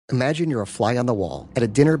Imagine you're a fly on the wall at a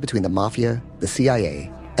dinner between the mafia, the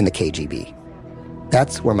CIA, and the KGB.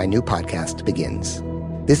 That's where my new podcast begins.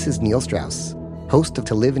 This is Neil Strauss, host of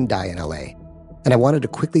To Live and Die in LA, and I wanted to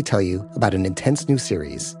quickly tell you about an intense new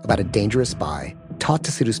series about a dangerous spy taught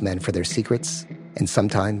to seduce men for their secrets and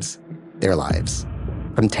sometimes their lives.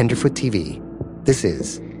 From Tenderfoot TV, this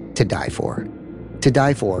is To Die For. To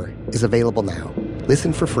Die For is available now.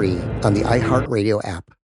 Listen for free on the iHeartRadio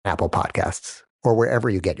app, Apple Podcasts, or wherever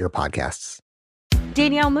you get your podcasts.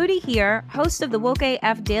 Danielle Moody here, host of the Woke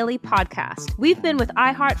AF Daily podcast. We've been with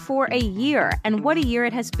iHeart for a year, and what a year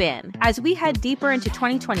it has been. As we head deeper into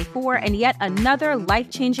 2024 and yet another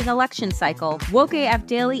life-changing election cycle, Woke AF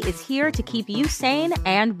Daily is here to keep you sane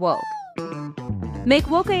and woke. Make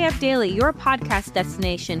Woke AF Daily your podcast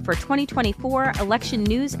destination for 2024 election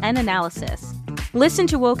news and analysis. Listen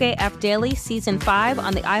to Woke AF Daily Season 5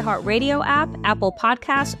 on the iHeartRadio app, Apple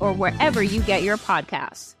Podcasts, or wherever you get your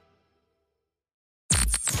podcasts.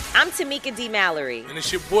 I'm Tamika D. Mallory. And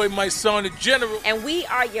it's your boy, my son, the General. And we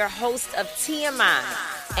are your hosts of TMI.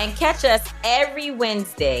 And catch us every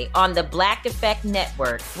Wednesday on the Black Effect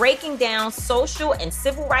Network, breaking down social and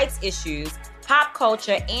civil rights issues, pop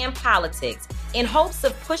culture, and politics in hopes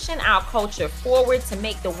of pushing our culture forward to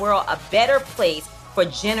make the world a better place for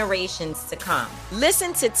generations to come.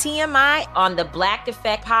 Listen to TMI on the Black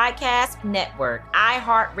Effect Podcast Network,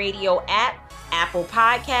 iHeartRadio app, Apple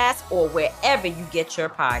Podcasts, or wherever you get your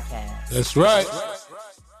podcasts. That's right.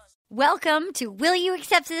 Welcome to Will You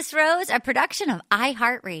Accept This Rose, a production of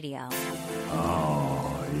iHeartRadio.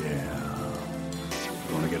 Oh, yeah.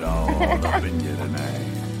 Gonna get all up in you tonight.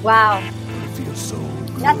 Wow. It feels so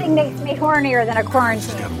good. Nothing makes me hornier than a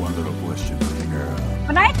quarantine. Got one little question for you, girl.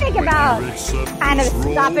 When I think about kind of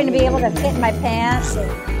stopping to be able to fit in my pants, and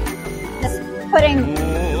just putting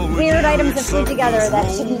weird items of food together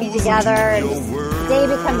that shouldn't be together, and just day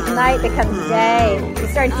becomes night, becomes day. You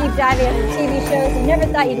start deep diving into TV shows you never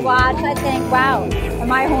thought you'd watch. I think, wow,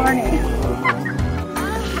 am I horny?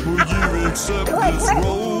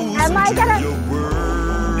 Am I gonna?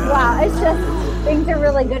 Wow, it's just, things are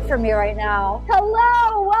really good for me right now.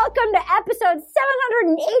 Hello, welcome to episode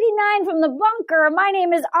 789 from The Bunker. My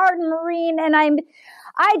name is Arden Marine, and I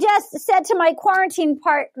just said to my quarantine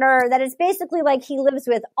partner that it's basically like he lives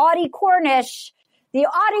with Audie Cornish, the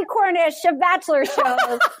Audie Cornish of Bachelor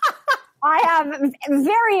shows. I have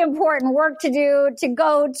very important work to do, to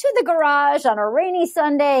go to the garage on a rainy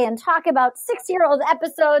Sunday and talk about 6-year-old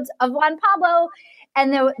episodes of Juan Pablo.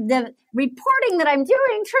 And the reporting that I'm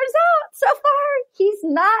doing turns out so far he's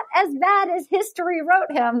not as bad as history wrote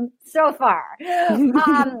him so far.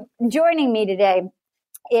 Joining me today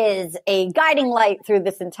is a guiding light through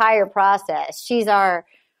this entire process. I'm going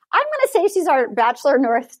to say she's our Bachelor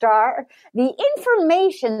North Star. The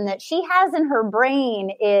information that she has in her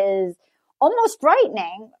brain is almost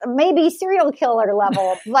frightening, maybe serial killer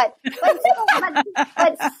level, but soothing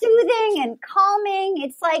and calming.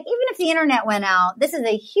 It's like, even if the internet went out, this is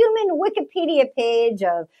a human Wikipedia page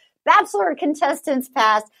of Bachelor contestants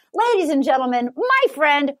past. Ladies and gentlemen, my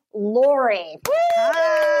friend, Lori.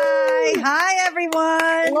 Hi,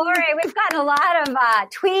 everyone. Lori, we've gotten a lot of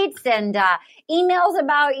tweets and emails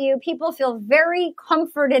about you. People feel very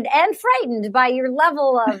comforted and frightened by your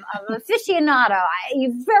level of aficionado.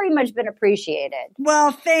 You've very much been appreciated.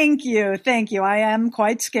 Well, thank you. Thank you. I am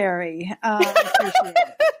quite scary. Appreciate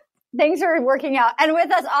it. Things are working out. And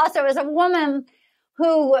with us also is a woman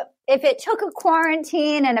who, if it took a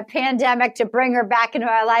quarantine and a pandemic to bring her back into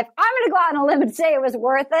my life, I'm going to go out on a limb and say it was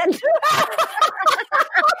worth it.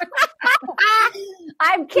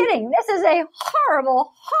 I'm kidding. This is a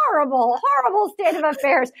horrible, horrible, horrible state of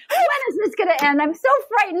affairs. When is this going to end? I'm so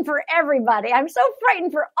frightened for everybody. I'm so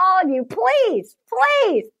frightened for all of you. Please,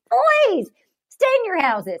 please, please stay in your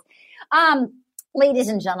houses. Ladies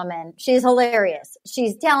and gentlemen, she's hilarious.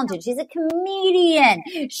 She's talented. She's a comedian.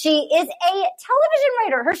 She is a television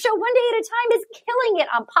writer. Her show One Day at a Time is killing it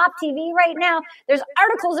on Pop TV right now. There's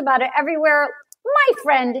articles about it everywhere. My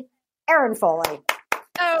friend, Erin Foley.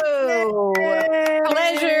 Oh,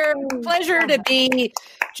 pleasure to be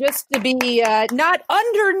not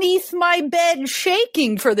underneath my bed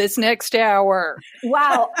shaking for this next hour.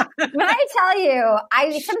 Wow. When I tell you,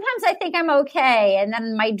 sometimes I think I'm okay. And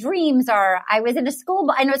then my dreams are, I was in a school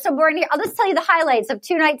bus. I know it's so boring here. I'll just tell you the highlights of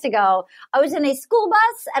 2 nights ago. I was in a school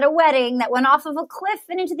bus at a wedding that went off of a cliff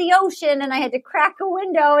and into the ocean. And I had to crack a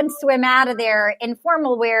window and swim out of there in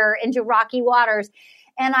formal wear into rocky waters.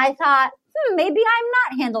 And I thought, maybe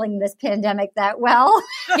I'm not handling this pandemic that well.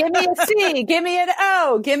 Give me a C, give me an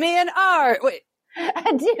O, give me an R. Wait.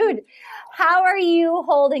 Dude, how are you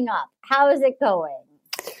holding up? How is it going?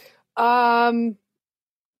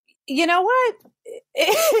 you know what?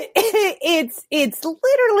 It's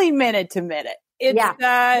literally minute to minute. It's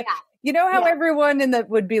you know how everyone in that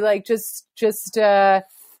would be like, just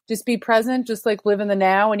be present, just like live in the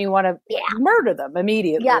now, and you want to murder them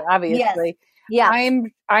immediately. Obviously,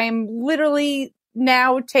 I'm literally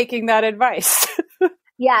now taking that advice.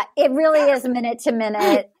 Yeah, it really is minute to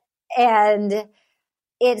minute, and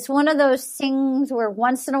it's one of those things where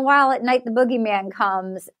once in a while at night the boogeyman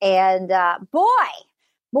comes, and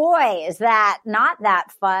boy, is that not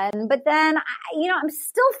that fun. But then, I'm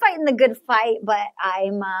still fighting the good fight, but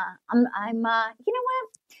I'm you know what?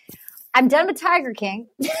 I'm done with Tiger King.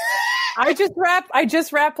 I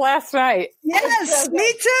just wrapped last night. Yes,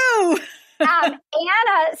 me too.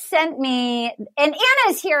 Anna sent me, and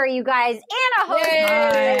Anna's here, you guys. Anna hosts.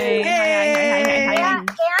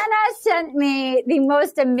 Anna sent me the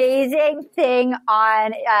most amazing thing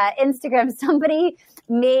on Instagram. Somebody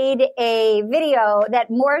made a video that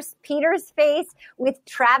morphs Peter's face with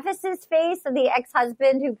Travis's face, the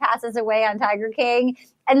ex-husband who passes away on Tiger King,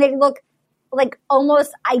 and they look like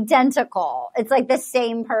almost identical. It's like the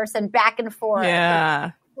same person back and forth. Yeah.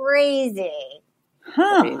 It's crazy.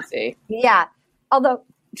 Crazy. Yeah. Although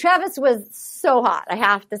Travis was so hot, I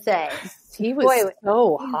have to say. He was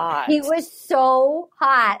so hot. He was so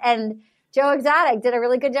hot. And Joe Exotic did a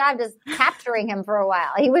really good job just capturing him for a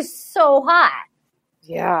while. He was so hot.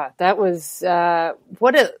 Yeah, that was I'm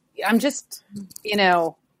just,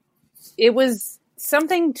 it was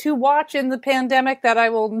something to watch in the pandemic that I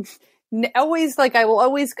will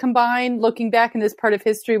always combine looking back in this part of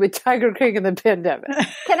history with Tiger King and the pandemic.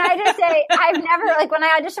 Can I just say, I've never, when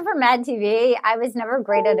I auditioned for Mad TV, I was never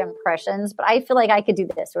great at impressions, but I feel like I could do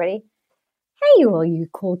this. Ready? Hey, all you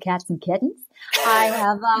cool cats and kittens. I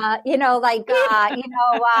have,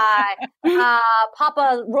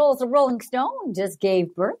 Papa Rolls the Rolling Stone just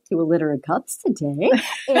gave birth to a litter of cubs today.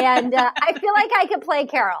 And I feel like I could play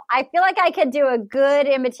Carol. I feel like I could do a good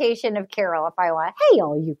imitation of Carol if I want. Hey,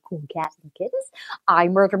 all you cool cats and kittens. I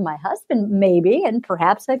murdered my husband, maybe, and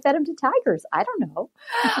perhaps I fed him to tigers. I don't know.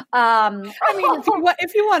 I mean,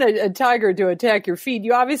 if you want a tiger to attack your feet,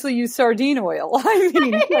 you obviously use sardine oil. I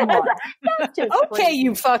mean, come on. Okay,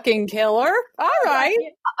 you fucking killer. All right.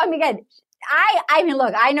 I mean, again, I mean,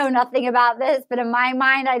 look, I know nothing about this, but in my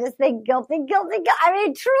mind, I just think guilty. I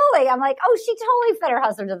mean, truly, I'm like, oh, she totally fed her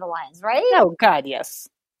husband to the lions, right? Oh, God, yes.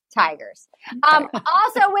 Tigers.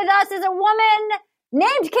 Also with us is a woman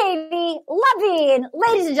named Katie Levine.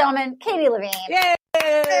 Ladies and gentlemen, Katie Levine. Yay!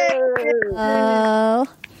 Hello.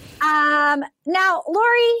 Now,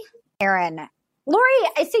 Lori,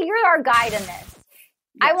 I see you're our guide in this.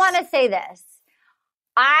 Yes. I want to say this.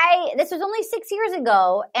 This was only 6 years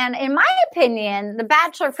ago, and in my opinion, the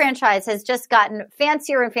Bachelor franchise has just gotten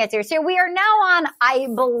fancier and fancier. So we are now on, I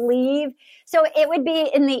believe, so it would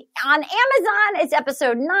be on Amazon, it's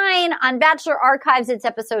episode 9. On Bachelor Archives, it's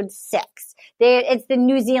episode 6. It's the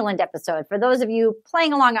New Zealand episode. For those of you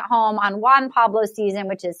playing along at home on Juan Pablo's season,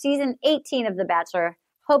 which is season 18 of The Bachelor.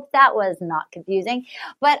 Hope that was not confusing.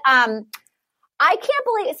 But, I can't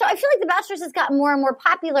believe, so I feel like The Bachelor's has gotten more and more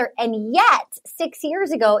popular, and yet 6 years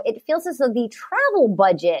ago, it feels as though the travel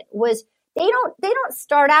budget was, they don't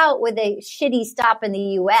start out with a shitty stop in the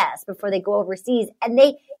U.S. before they go overseas, and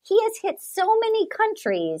he has hit so many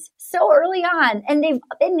countries so early on, and they've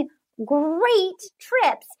been great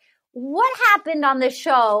trips. What happened on the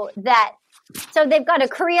show so they've gone to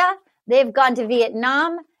Korea, they've gone to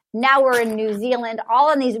Vietnam, now we're in New Zealand, all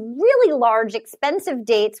on these really large, expensive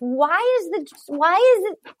dates. Why is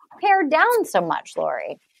it pared down so much,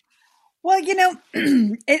 Lori? Well,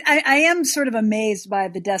 I am sort of amazed by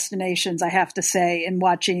the destinations, I have to say, in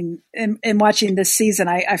watching this season.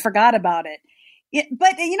 I forgot about it.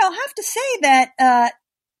 But I'll have to say that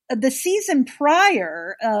the season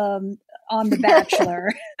prior on The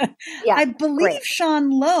Bachelor, I believe Sean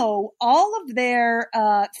Lowe, all of their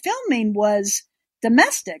filming was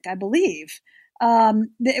domestic, I believe.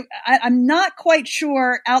 I'm not quite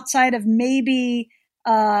sure, outside of maybe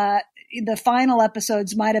the final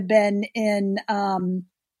episodes might have been in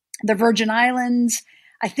the Virgin Islands.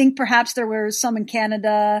 I think perhaps there were some in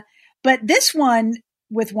Canada. But this one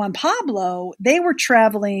with Juan Pablo, they were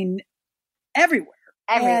traveling everywhere.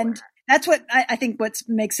 And that's what I think what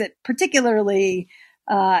makes it particularly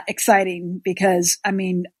exciting, because, I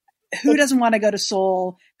mean, who doesn't want to go to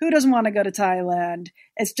Seoul? Who doesn't want to go to Thailand?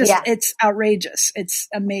 It's just, It's outrageous. It's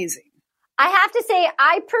amazing. I have to say,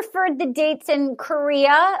 I preferred the dates in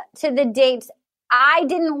Korea to the dates. I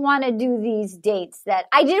didn't want to do these dates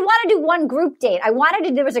I didn't want to do one group date.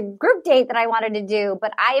 There was a group date that I wanted to do,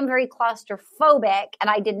 but I am very claustrophobic, and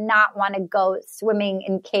I did not want to go swimming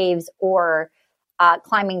in caves or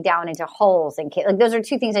climbing down into holes and like those are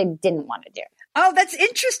two things I didn't want to do. Oh, that's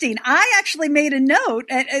interesting. I actually made a note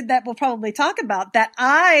that we'll probably talk about that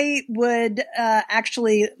I would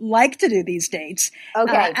actually like to do these dates,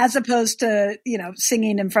 as opposed to,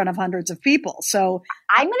 singing in front of hundreds of people. So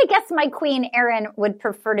I'm going to guess my queen, Erin, would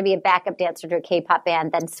prefer to be a backup dancer to a K-pop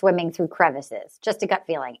band than swimming through crevices. Just a gut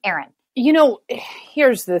feeling. Erin.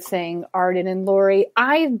 Here's the thing, Arden and Lori.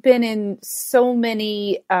 I've been in so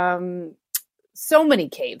many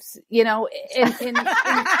caves, and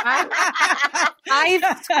I've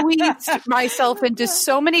squeezed myself into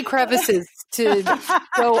so many crevices to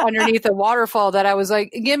go underneath a waterfall that I was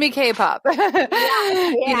like, give me K-pop.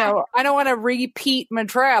 I don't want to repeat my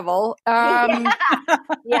travel. So I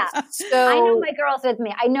know my girls with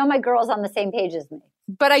me. I know my girls on the same page as me.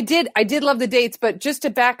 But I did love the dates. But just to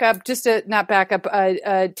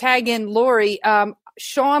tag in Lori,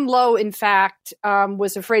 Sean Lowe, in fact,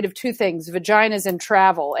 was afraid of two things: vaginas and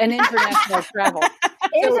travel, and international travel.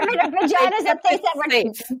 He was afraid of vaginas and things that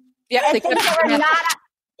were not.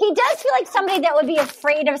 He does feel like somebody that would be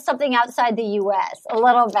afraid of something outside the U.S. a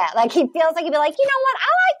little bit. Like he feels like he'd be like, you know what? I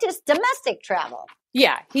like just domestic travel.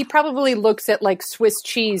 Yeah, he probably looks at like Swiss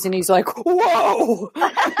cheese and he's like, whoa,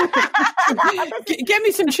 get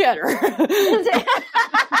me some cheddar.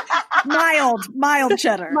 mild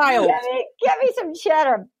cheddar. Mild. Get me some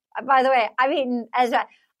cheddar. By the way, I've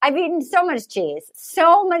eaten so much cheese.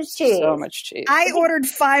 So much cheese. I ordered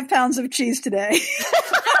 5 pounds of cheese today.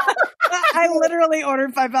 I literally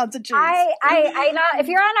ordered 5 pounds of cheese. I know if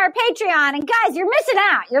you're on our Patreon, and guys, you're missing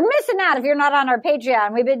out. You're missing out if you're not on our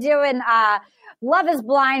Patreon. We've been doing Love is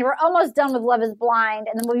Blind. We're almost done with Love is Blind,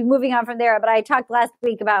 and then we'll be moving on from there. But I talked last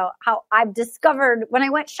week about how I've discovered when I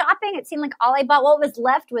went shopping, it seemed like all I bought, what was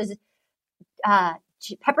left was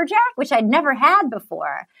pepper jack, which I'd never had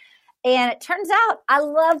before. And it turns out I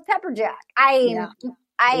love pepper jack.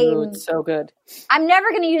 It's so good. I'm never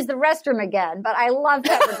going to use the restroom again, but I love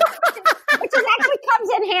pepper jack, which actually comes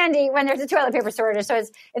in handy when there's a toilet paper shortage. So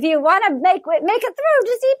if you want to make it through,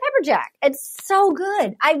 just eat pepper jack. It's so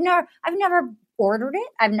good. I've never ordered it.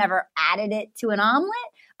 I've never added it to an omelet.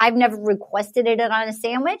 I've never requested it on a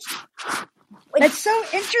sandwich. It's so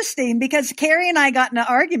interesting because Carrie and I got in an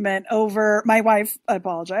argument over, my wife, I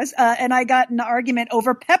apologize, and I got in an argument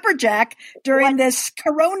over pepper jack during this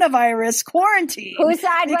coronavirus quarantine. Who was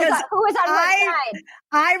on what side?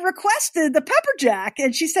 I requested the pepper jack,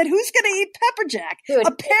 and she said, who's going to eat pepper jack? Dude.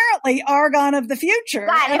 Apparently Argon of the future,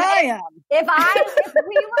 and I am. If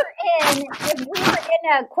we were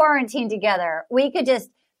in a quarantine together, we could just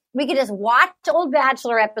watch old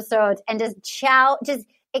Bachelor episodes and just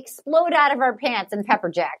explode out of our pants in pepper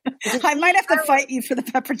jack. I might have to fight you for the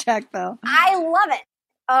pepper jack, though. I love it.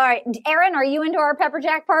 All right, Erin, are you into our pepper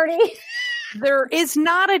jack party? There is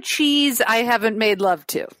not a cheese I haven't made love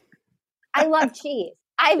to. I love cheese.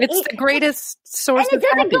 It's the greatest source of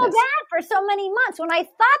happiness. And it doesn't go bad for so many months. When I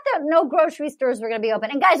thought that no grocery stores were going to be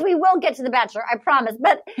open, and guys, we will get to The Bachelor, I promise.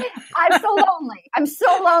 But I'm so lonely. I'm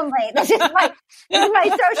so lonely. This is my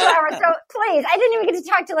social hour. So please, I didn't even get to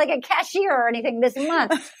talk to like a cashier or anything this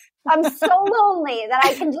month. I'm so lonely that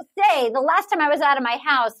I can just say the last time I was out of my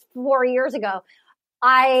house 4 years ago,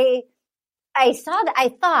 I saw that. I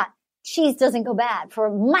thought cheese doesn't go bad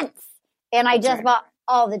for months, and I just bought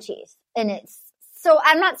all the cheese, and so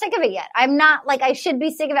I'm not sick of it yet. I'm not like I should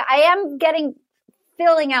be sick of it. I am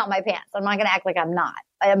filling out my pants. I'm not going to act like I'm not.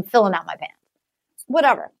 I am filling out my pants.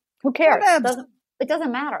 Whatever. Who cares? It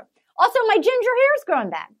doesn't matter. Also, my ginger hair is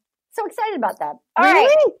growing back. So excited about that. All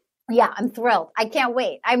right. Yeah, I'm thrilled. I can't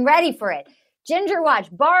wait. I'm ready for it. Ginger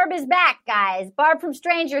Watch. Barb is back, guys. Barb from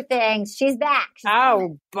Stranger Things. She's back.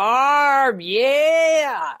 Barb.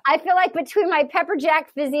 Yeah. I feel like between my pepper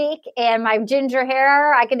jack physique and my ginger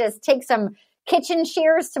hair, I could just take some kitchen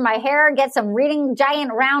shears to my hair, get some reading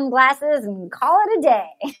giant round glasses, and call it a day.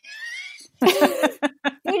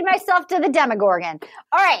 Feed myself to the Demogorgon.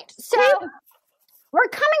 All right, so we're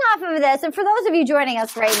coming off of this, and for those of you joining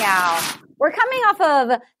us right now, we're coming off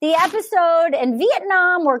of the episode in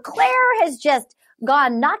Vietnam where Claire has just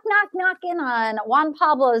gone knocking on Juan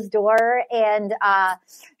Pablo's door, and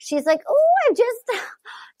she's like, "Oh,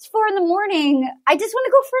 it's 4 a.m. I just want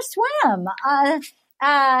to go for a swim."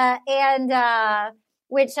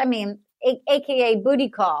 Which, I mean, AKA booty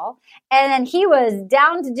call. And then he was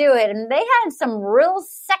down to do it. And they had some real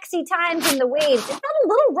sexy times in the waves. It felt a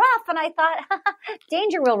little rough. And I thought,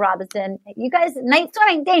 danger, Will Robinson. You guys, night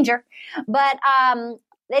swimming, danger. But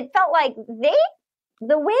it felt like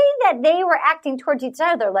the way that they were acting towards each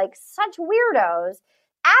other, like such weirdos.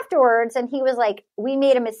 Afterwards, and he was like, we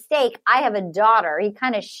made a mistake. I have a daughter. He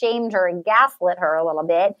kind of shamed her and gaslit her a little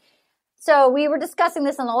bit. So we were discussing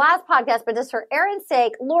this on the last podcast, but just for Erin's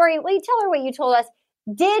sake, Lori, will you tell her what you told us?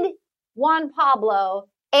 Did Juan Pablo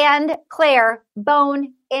and Claire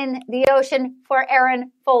bone in the ocean for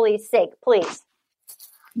Erin Foley's sake, please?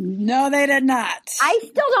 No, they did not. I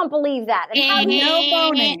still don't believe that. No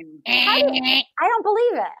boning. I don't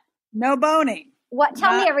believe it. No boning. What?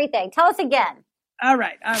 Tell me everything. Tell us again. All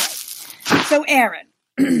right. So, Erin.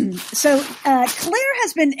 Claire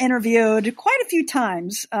has been interviewed quite a few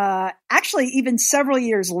times, actually even several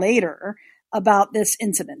years later, about this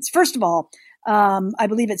incident. First of all, I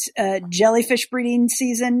believe it's jellyfish breeding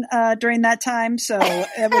season during that time, so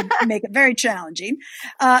it would make it very challenging.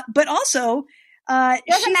 But also,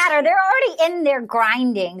 doesn't matter. They're already in there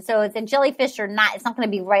grinding, so it's a jellyfish or not, it's not going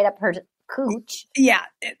to be right up her cooch. Yeah,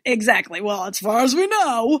 exactly. Well, as far as we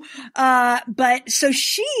know. But so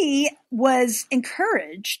she was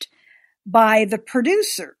encouraged by the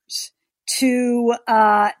producers to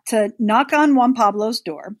knock on Juan Pablo's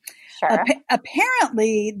door. Sure.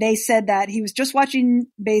 Apparently, they said that he was just watching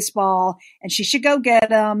baseball and she should go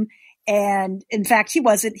get him. And in fact, he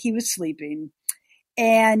wasn't. He was sleeping.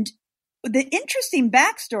 And the interesting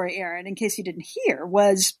backstory, Erin, in case you didn't hear,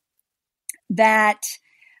 was that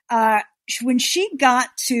when she got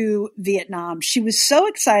to Vietnam, she was so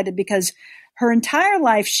excited because her entire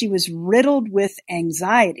life she was riddled with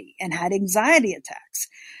anxiety and had anxiety attacks.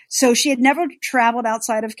 So she had never traveled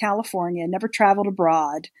outside of California, never traveled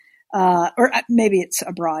abroad, or maybe it's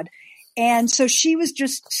abroad. And so she was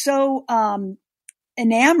just so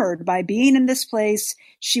enamored by being in this place.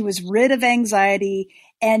 She was rid of anxiety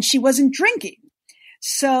and she wasn't drinking.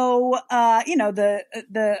 So,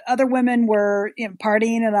 the other women were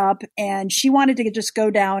partying it up, and she wanted to just go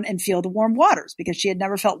down and feel the warm waters because she had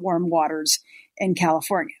never felt warm waters in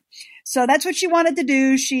California. So that's what she wanted to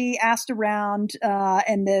do. She asked around,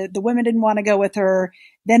 and the women didn't want to go with her.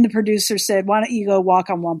 Then the producer said, why don't you go walk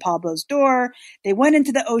on Juan Pablo's door? They went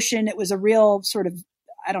into the ocean. It was a real sort of,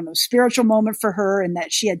 spiritual moment for her, and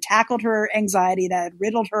that she had tackled her anxiety that had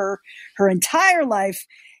riddled her entire life.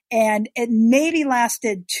 And it maybe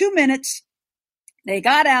lasted 2 minutes. They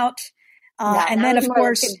got out. And then, of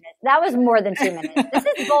course, that was more than 2 minutes. This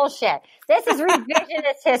is bullshit. This is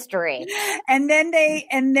revisionist history. And then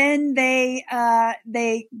they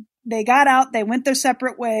got out. They went their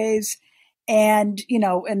separate ways. And,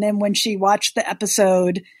 and then when she watched the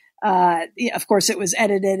episode, of course, it was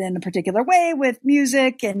edited in a particular way with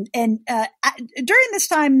music. And during this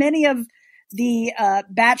time, many of the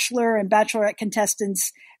Bachelor and Bachelorette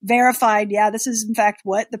contestants verified, this is in fact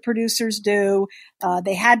what the producers do.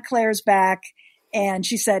 They had Claire's back, and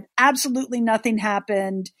she said absolutely nothing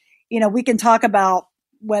happened. We can talk about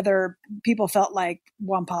whether people felt like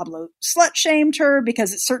Juan Pablo slut shamed her,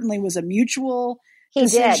 because it certainly was a mutual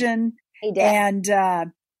decision. He did. And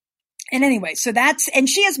anyway, so and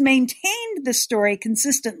she has maintained this story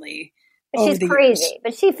consistently. But she's crazy, years.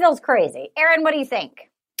 But she feels crazy. Erin, what do you think?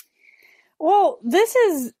 Well, this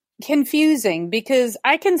is confusing because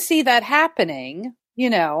I can see that happening,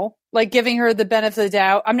 like giving her the benefit of the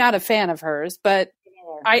doubt. I'm not a fan of hers, but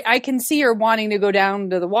I can see her wanting to go down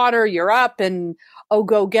to the water. You're up and,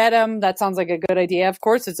 go get him. That sounds like a good idea. Of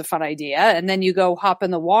course, it's a fun idea. And then you go hop in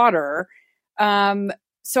the water.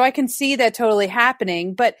 So I can see that totally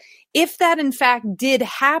happening. But if that in fact did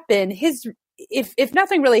happen, if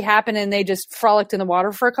nothing really happened and they just frolicked in the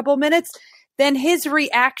water for a couple of minutes, then his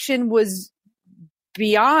reaction was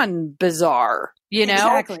beyond bizarre,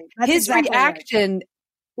 Exactly. His reaction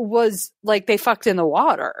was like they fucked in the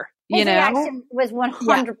water, His reaction was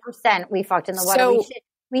 100% we fucked in the water. So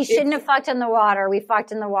we shouldn't have fucked in the water. We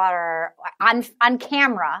fucked in the water on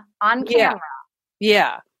camera.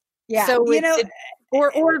 Yeah. So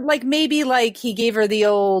or like maybe like he gave her the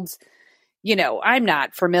old, I'm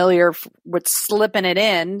not familiar with slipping it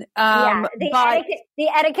in. The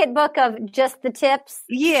etiquette book of just the tips.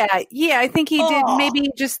 Yeah. I think he did. Maybe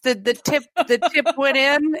just the tip. The tip went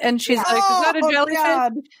in, and she's like, "Is that a jellyfish?"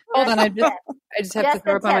 God. Hold on, I just have to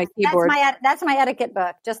throw up on my keyboard. That's my etiquette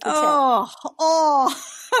book. Just the tip.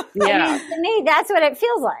 Yeah. To me, that's what it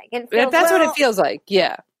feels like. That's what it feels like.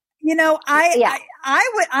 Yeah.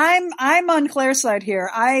 I'm on Claire's side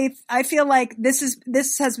here. I feel like this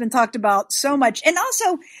has been talked about so much. And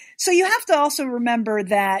also, so you have to also remember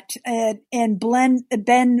that in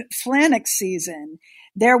Ben Flajnik's season,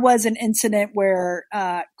 there was an incident where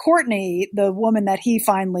Courtney, the woman that he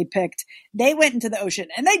finally picked, they went into the ocean,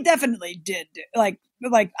 and they definitely did. Like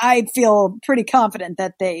I feel pretty confident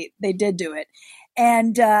that they did do it.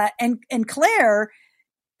 And Claire,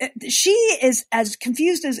 she is as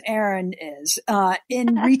confused as Erin is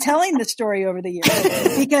in retelling the story over the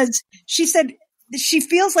years, because she said she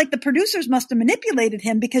feels like the producers must have manipulated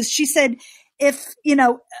him, because she said, if,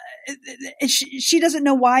 she doesn't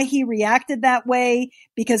know why he reacted that way,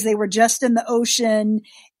 because they were just in the ocean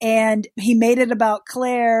and he made it about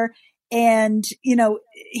Claire, and,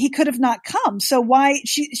 he could have not come. So why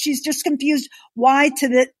she's just confused why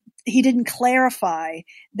he didn't clarify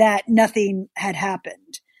that nothing had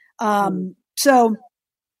happened. So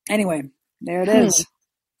anyway, there it is.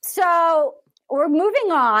 So we're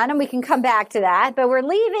moving on, and we can come back to that, but we're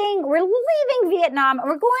leaving Vietnam, and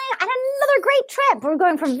we're going on another great trip. We're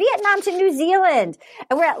going from Vietnam to New Zealand,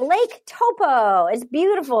 and we're at Lake Taupo. It's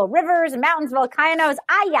beautiful. Rivers, mountains, volcanoes.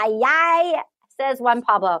 Ay, ay, ay, says Juan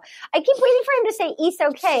Pablo. I keep waiting for him to say "It's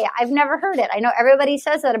okay." I've never heard it. I know everybody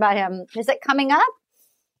says that about him. Is it coming up?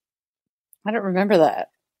 I don't remember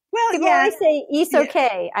that. Well, people always say "It's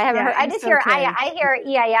okay." I haven't heard. I just hear okay. I hear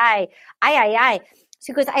 "ay, ay, ay."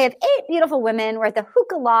 She goes, I have 8 beautiful women. We're at the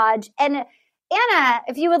Hookah Lodge. And Anna,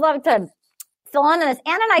 if you would love to fill in on this,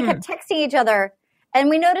 Anna and I kept texting each other. And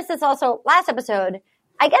we noticed this also last episode.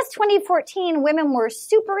 I guess 2014, women were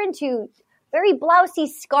super into very blousy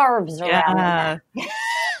scarves around. A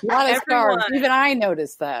lot of scarves. Even I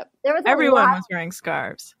noticed that. Everyone was wearing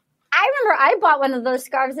scarves. I remember I bought one of those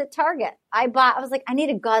scarves at Target. I was like, I need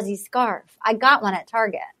a gauzy scarf. I got one at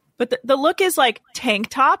Target. But the look is like tank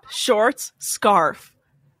top, shorts, scarf.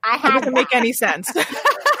 It doesn't make any sense. I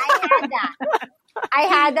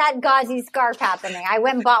had that gauzy scarf happening. I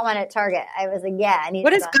went and bought one at Target. I was like, I need.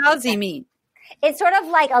 What does gauzy mean? It's sort of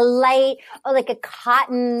like a light, or like a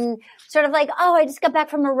cotton, sort of like, I just got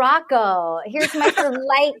back from Morocco. Here's my sort of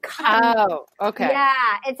light cotton. Oh, okay.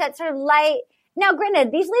 Yeah, it's that sort of light. Now,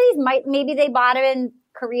 granted, these ladies maybe they bought it in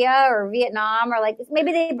Korea or Vietnam, or like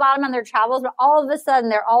maybe they bought them on their travels, but all of a sudden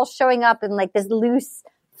they're all showing up in like this loose,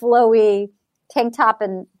 flowy tank top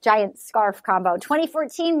and giant scarf combo.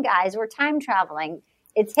 2014, guys, we're time traveling.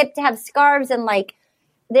 It's hip to have scarves, and like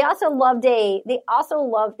they were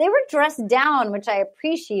dressed down, which I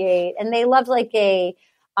appreciate, and they loved like a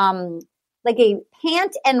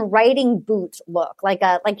pant and riding boot look, like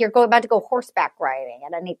you're about to go horseback riding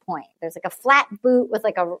at any point. There's like a flat boot with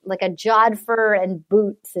like a jodhpur and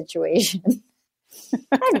boot situation.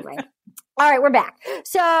 Anyway, all right, we're back.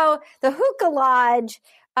 So the Hookah Lodge.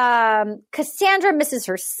 Cassandra misses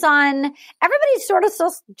her son. Everybody's sort of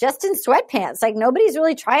still just in sweatpants. Like nobody's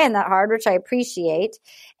really trying that hard, which I appreciate.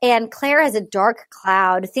 And Claire has a dark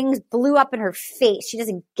cloud. Things blew up in her face. She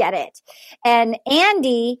doesn't get it. And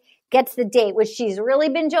Andy gets the date, which she's really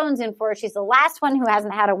been jonesing for. She's the last one who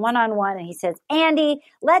hasn't had a one-on-one. And he says, Andy,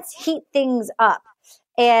 let's heat things up.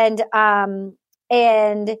 And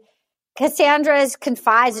Cassandra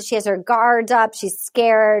confides that she has her guards up. She's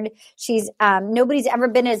scared. She's nobody's ever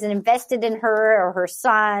been as invested in her or her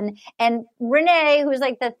son. And Renee, who's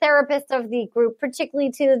like the therapist of the group,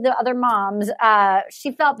 particularly to the other moms,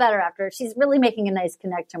 she felt better after. She's really making a nice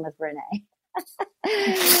connection with Renee.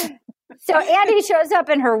 So Andy shows up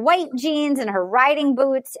in her white jeans and her riding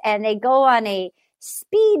boots, and they go on a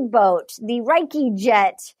speedboat, the Reiki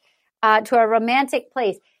jet, to a romantic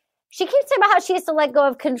place. She keeps talking about how she has to let go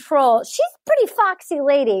of control. She's a pretty foxy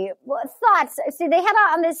lady. Thoughts? See, they head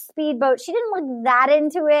out on this speedboat. She didn't look that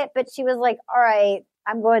into it, but she was like, all right,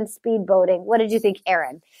 I'm going speedboating. What did you think,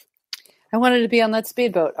 Erin? I wanted to be on that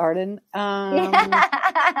speedboat, Arden.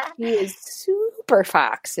 He is super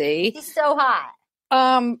foxy. She's so hot.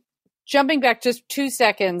 Jumping back just 2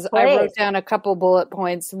 seconds, Please. I wrote down a couple bullet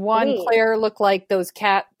points. One, Please. Claire looked like those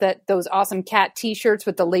awesome cat T-shirts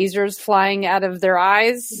with the lasers flying out of their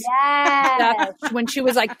eyes. Yes. That's when she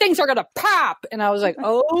was like, "Things are gonna pop," and I was like,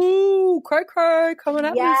 "Oh, cray coming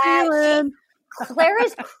out New Zealand." Claire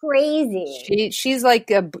is crazy. She's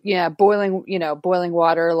like boiling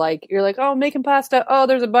water. Like you're like, "Oh, making pasta. Oh,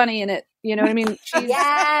 there's a bunny in it." You know what I mean? She's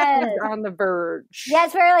on the verge. Yeah,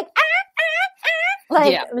 it's very like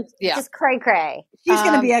just cray. She's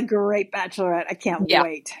going to be a great bachelorette. I can't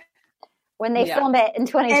wait. When they film it in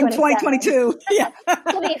 2027. In 2022. Yeah.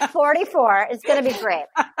 It'll be 44. It's going to be great.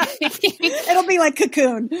 It'll be like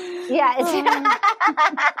Cocoon. Yeah.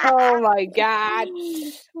 Oh my God.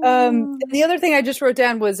 The other thing I just wrote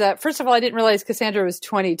down was, first of all, I didn't realize Cassandra was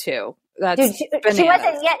 22. That's she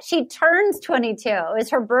wasn't yet. She turns 22. It was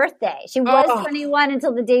her birthday. She was 21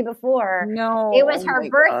 until the day before. No. It was her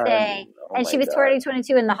birthday, and she was turning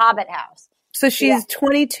 22 in the Hobbit house. So she's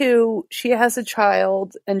 22, she has a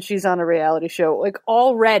child, and she's on a reality show, like,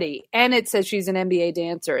 already. And it says she's an NBA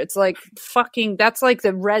dancer. It's like, that's like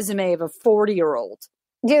the resume of a 40-year-old.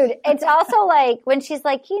 Dude, it's also like, when she's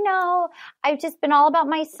like, I've just been all about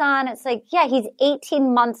my son. It's like, yeah, he's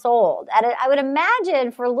 18 months old. And I would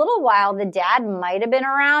imagine for a little while, the dad might have been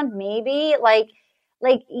around, maybe. Like,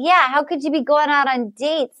 Like, yeah, how could you be going out on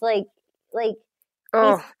dates? Like, he's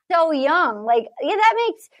so young. Like, yeah, that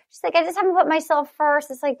makes, she's like, I just haven't put myself first.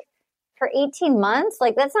 It's like, for 18 months?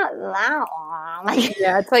 Like, that's not that long. Like,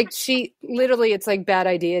 yeah, it's like it's like Bad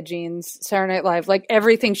Idea Jeans, Saturday Night Live. Like,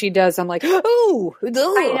 everything she does, I'm like, ooh. I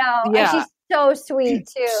know. Yeah. And she's so sweet,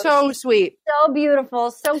 too. She's sweet. So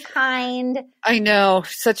beautiful. So kind. I know.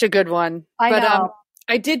 Such a good one. I know.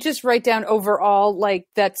 I did just write down overall, like,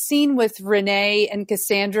 that scene with Renee and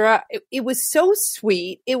Cassandra. It was so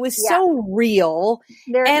sweet. It was so real.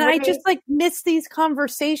 I just, like, miss these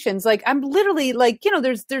conversations. Like, I'm literally, like, you know,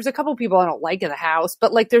 there's a couple people I don't like in the house,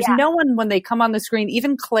 but, like, there's no one when they come on the screen,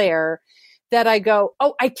 even Claire, that I go,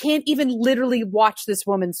 oh, I can't even literally watch this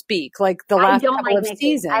woman speak. Like, the last couple of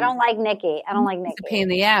seasons. I don't like Nikki. It's a pain in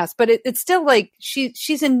the ass. But it's still, like,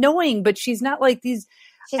 she's annoying, but she's not like these...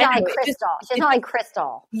 She's not like Crystal. She's not like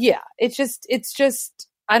Crystal. Yeah. It's just,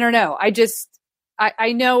 I don't know.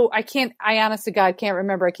 I know I can't, I honest to God can't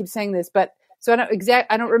remember. I keep saying this, but so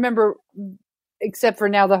I don't remember except for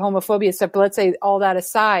now the homophobia stuff, but let's say all that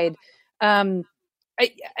aside. Again,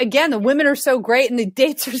 the women are so great and the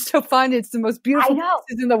dates are so fun. It's the most beautiful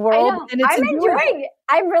places in the world. And it's I'm enjoying it.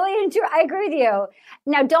 I'm really enjoying it. I agree with you.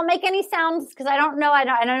 Now, don't make any sounds because I don't know. I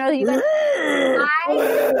don't know you guys.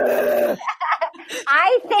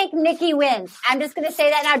 I think Nikki wins. I'm just going to say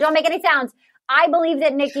that now. Don't make any sounds. I believe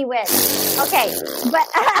that Nikki wins. Okay.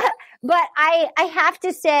 But I have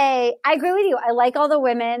to say, I agree with you. I like all the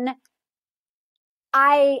women.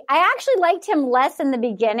 I actually liked him less in the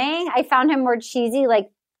beginning. I found him more cheesy, like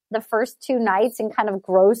the first 2 nights and kind of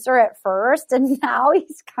grosser at first. And now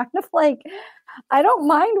he's kind of like, I don't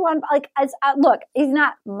mind one. Like, look, he's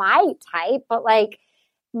not my type, but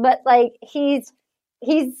he's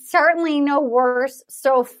certainly no worse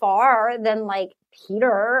so far than like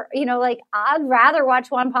Peter. You know, like I'd rather watch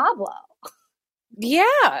Juan Pablo.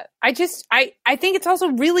 Yeah. I think it's also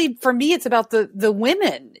really, for me, it's about the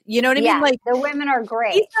women. You know what I mean? Like, the women are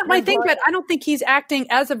great. He's not my thing, but I don't think he's acting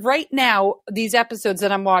as of right now, these episodes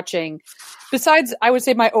that I'm watching. Besides, I would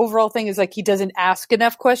say my overall thing is like, he doesn't ask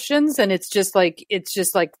enough questions and it's just like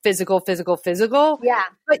physical. Yeah.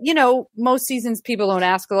 But you know, most seasons people don't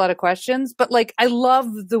ask a lot of questions, but like, I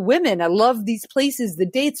love the women. I love these places. The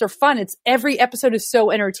dates are fun. Every episode is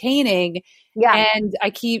so entertaining. Yeah. And I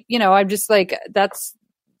keep, you know, I'm just like, that's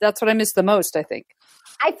what I miss the most, I think.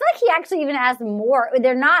 I feel like he actually even asked more.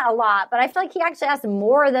 They're not a lot, but I feel like he actually asked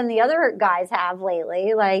more than the other guys have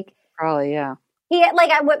lately. Like, probably, yeah. He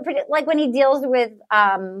like when he deals with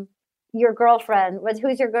your girlfriend,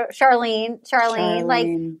 who's your girl, Charlene.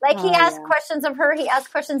 Like he asked questions of her. He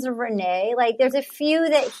asked questions of Renee. Like there's a few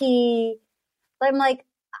that I'm like,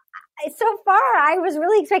 so far I was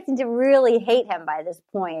really expecting to really hate him by this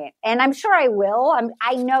point, and I'm sure I will.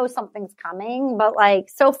 I know something's coming, but like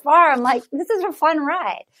so far I'm like, this is a fun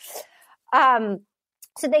ride.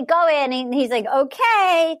 So they go in and he's like,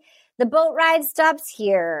 okay. The boat ride stops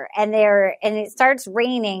here and it starts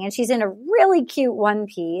raining and she's in a really cute one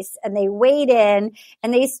piece and they wade in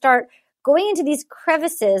and they start going into these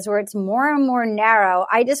crevices where it's more and more narrow.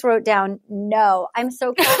 I just wrote down, no, I'm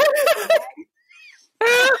so like,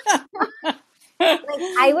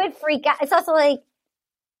 I would freak out. It's also like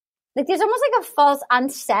there's almost like a false on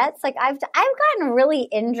sets. Like I've gotten really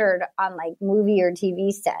injured on like movie or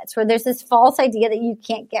TV sets where there's this false idea that you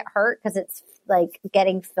can't get hurt because it's like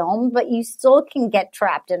getting filmed, but you still can get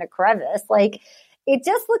trapped in a crevice. Like it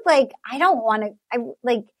just looked like I don't want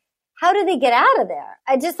to. How do they get out of there?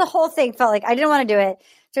 The whole thing felt like I didn't want to do it.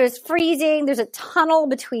 So it's freezing. There's a tunnel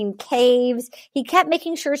between caves. He kept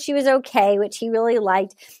making sure she was okay, which he really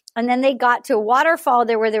liked. And then they got to a waterfall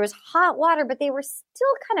there where there was hot water, but they were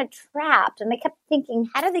still kind of trapped. And they kept thinking,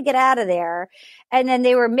 how do they get out of there? And then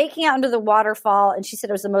they were making out under the waterfall. And she said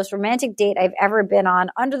it was the most romantic date I've ever been on,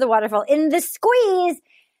 under the waterfall in the squeeze.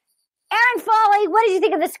 Erin Foley, what did you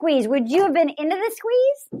think of the squeeze? Would you have been into the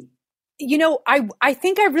squeeze? You know, I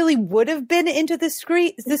think I really would have been into the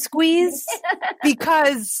squeeze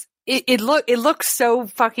because it looks so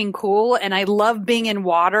fucking cool, and I love being in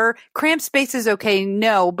water. Cramped space is okay,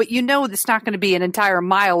 no, but you know it's not going to be an entire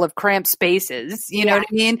mile of cramped spaces. You know what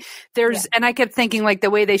I mean? And I kept thinking like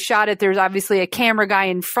the way they shot it, there's obviously a camera guy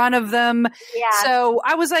in front of them. Yeah. So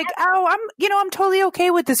I was like, I'm totally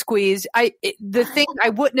okay with the squeeze. The thing I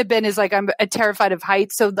wouldn't have been is like I'm terrified of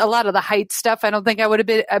heights, so a lot of the height stuff I don't think I would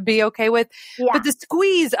have be okay with. Yeah. But the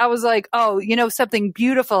squeeze, I was like, oh, something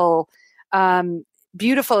beautiful.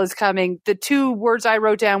 Beautiful is coming. The 2 words I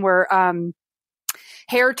wrote down were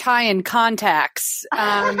hair tie and contacts.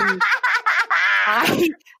 I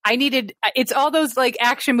it's all those like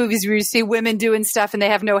action movies where you see women doing stuff and they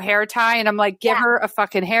have no hair tie. And I'm like, give her a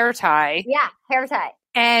fucking hair tie. Yeah, hair tie.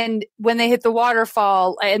 And when they hit the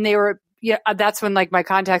waterfall and they were, that's when like my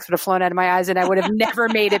contacts would have flown out of my eyes and I would have never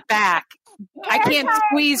made it back. I can't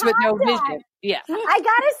squeeze with no vision. Yeah. I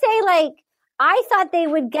gotta say, like, I thought they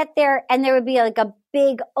would get there and there would be like a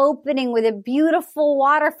big opening with a beautiful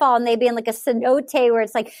waterfall and they'd be in like a cenote where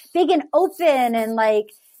it's like big and open and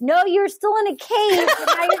like, no, you're still in a cave and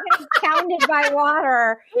now you're getting pounded by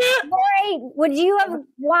water. Lori, would you have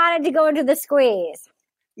wanted to go into the squeeze?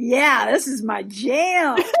 Yeah, this is my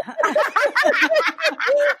jam.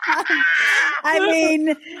 I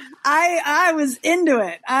mean, I was into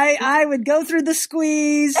it. I would go through the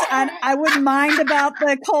squeeze. I wouldn't mind about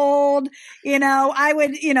the cold. You know, I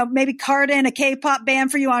would, maybe cart in a K-pop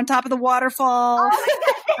band for you on top of the waterfall. Oh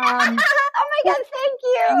my God, thank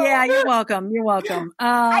you. Yeah, you're welcome. You're welcome.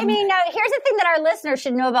 I mean, now here's the thing that our listeners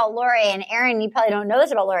should know about Lori, and Aaron, you probably don't know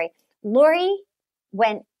this about Lori. Lori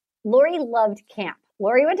loved camp.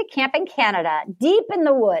 Lori went to camp in Canada, deep in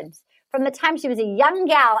the woods, from the time she was a young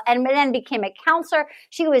gal and then became a counselor.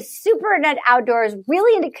 She was super into outdoors,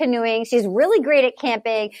 really into canoeing. She's really great at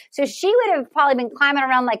camping. So she would have probably been climbing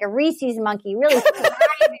around like a Reese's monkey, really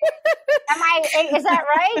thriving. Is that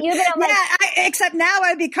right? You've been like, except now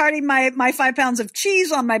I'd be carting my 5 pounds of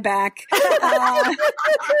cheese on my back. Might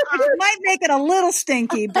make it a little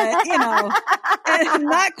stinky, but and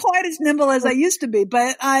not quite as nimble as I used to be,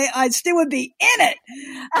 but I still would be in it.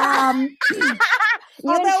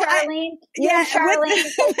 Charlene. With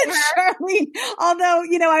Charlene. Although,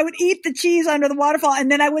 I would eat the cheese under the waterfall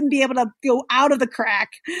and then I wouldn't be able to go out of the crack.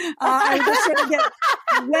 I would just sort of get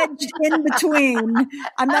wedged in between.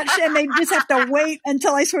 I'm not sure. And they just have to wait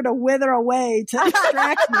until I sort of wither away to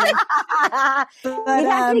extract me. You'd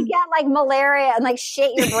have to get like malaria and like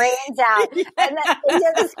shit your brains out. And then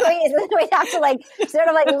the squeeze, and then we'd have to like sort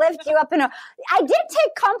of like lift you up. I did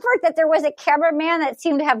take comfort that there was a cameraman that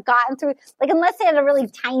seemed to have gotten through, like unless they had a really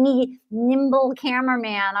tiny, nimble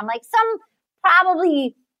cameraman. I'm like, some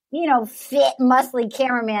probably, fit, muscly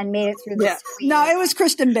cameraman made it through the squeeze. No, it was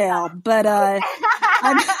Kristen Bale, but it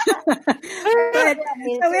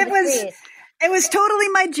was totally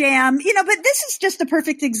my jam. But this is just a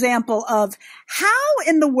perfect example of how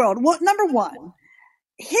in the world, well, number one,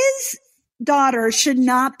 his daughter should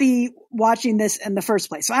not be watching this in the first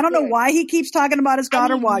place. So I don't know why he keeps talking about his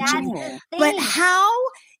daughter watching, but how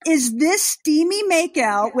is this steamy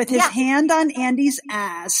makeout with his hand on Andy's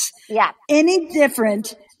ass any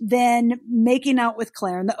different than making out with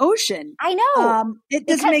Claire in the ocean? I know. It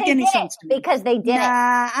doesn't make any sense to me. Because they did it.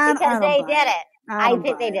 Because they did it. I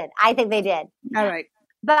think they did. I think they did. All right.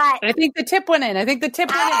 But I think the tip went in. I think the tip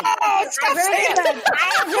went in. I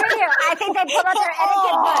agree with you. I think they pulled out their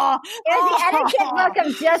etiquette book. It was the etiquette book of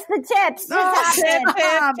just the tips. The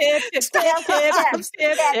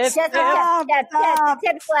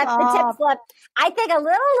tip slip. I think a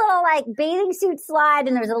little like bathing suit slide,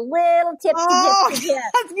 and there's a little tip to tip.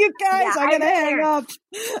 You guys, I'm gonna hang up.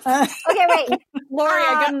 Okay, wait, Lori,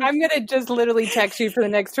 I'm gonna just literally text you for the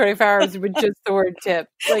next 24 hours with just the word tip.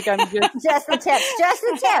 Like I'm just the tips, just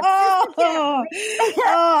the tips.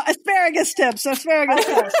 Asparagus tips.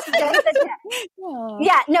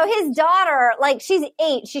 Yeah, no, his daughter, like she's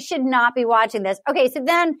 8. She should not be watching this. Okay, so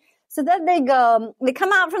then they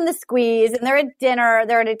come out from the squeeze and they're at dinner,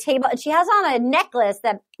 they're at a table, and she has on a necklace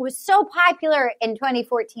that was so popular in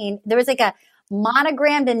 2014. There was like a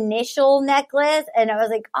monogrammed initial necklace, and I was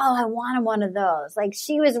like, oh, I wanted one of those. Like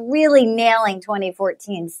she was really nailing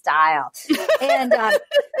 2014 style. And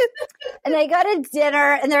they go to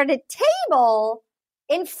dinner and they're at a table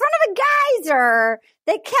in front of a geyser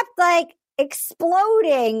that kept like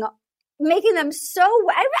exploding, making them so.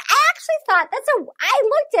 I actually thought I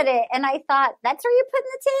looked at it and I thought, that's where you put in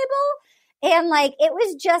the table? And like, it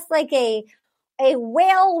was just like a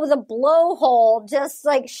whale with a blowhole, just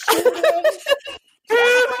like shooting,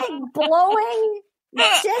 just like blowing,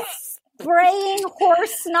 just spraying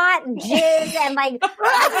horse snot jizz and like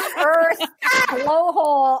earth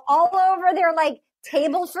blowhole all over their like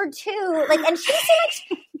table for two. Like, and she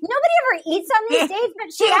seemed like nobody ever eats on these dates,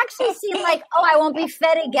 but she actually seemed like, oh, I won't be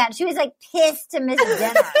fed again. She was like pissed to miss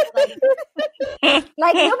dinner.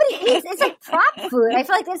 Like nobody eats. It's like prop food. I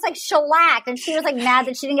feel like it's like shellacked, and she was like mad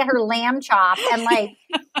that she didn't get her lamb chop, and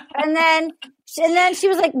then she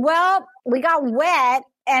was like, well, we got wet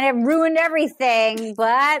and it ruined everything,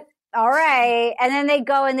 but all right. And then they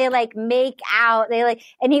go and they like make out. They like,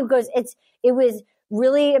 and he goes, it was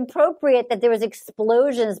really appropriate that there was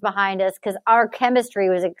explosions behind us because our chemistry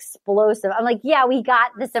was explosive. I'm like, yeah, we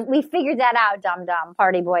got this. We figured that out, dum-dum,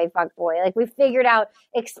 party boy, fuck boy. Like, we figured out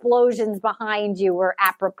explosions behind you were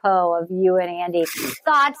apropos of you and Andy.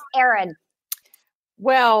 Thoughts, Erin?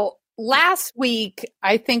 Well, last week,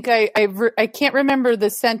 I think I can't remember the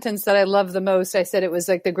sentence that I love the most. I said it was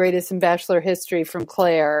like the greatest in Bachelor history from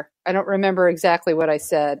Claire. I don't remember exactly what I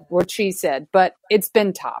said, what she said, but it's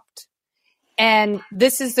been topped. And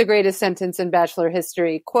this is the greatest sentence in Bachelor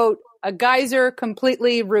history. Quote, "A geyser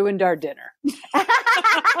completely ruined our dinner."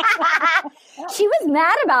 She was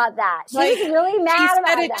mad about that. She was really mad about that.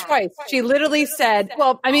 She said it twice. She literally said,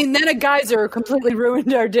 well, I mean, then a geyser completely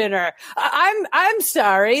ruined our dinner. I'm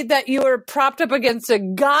sorry that you were propped up against a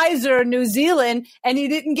geyser in New Zealand and you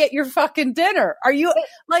didn't get your fucking dinner. Are you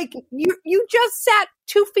like, you just sat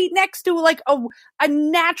 2 feet next to like a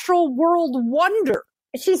natural world wonder.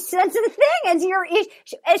 That's the thing.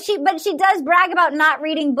 But she does brag about not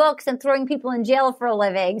reading books and throwing people in jail for a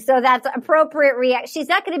living. So that's appropriate reaction. She's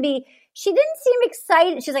not going to be. She didn't seem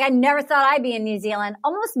excited. She's like, I never thought I'd be in New Zealand.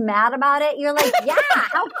 Almost mad about it. You're like, yeah,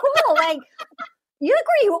 how cool. Like, you look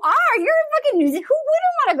where you are. You're in fucking New Zealand. Who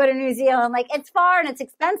wouldn't want to go to New Zealand? Like, it's far and it's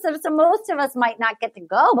expensive. So most of us might not get to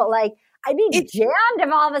go. But like, I'd be jammed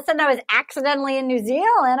if all of a sudden I was accidentally in New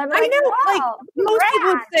Zealand. I'd be like, I know, like most people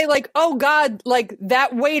would say, like, "Oh God, like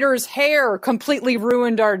that waiter's hair completely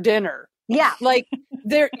ruined our dinner." Yeah, like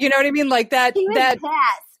there, you know what I mean? Like that.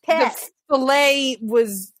 Pissed. The fillet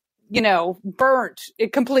was, burnt.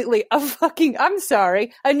 It completely. I'm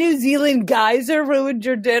sorry. A New Zealand geyser ruined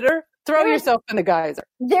your dinner. Throw yourself in the geyser.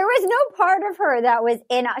 There was no part of her that was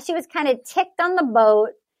in. She was kind of ticked on the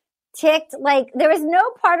boat. Like there was no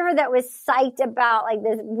part of her that was psyched about like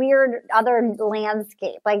this weird other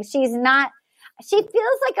landscape. Like she feels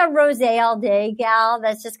like a Rosé all day gal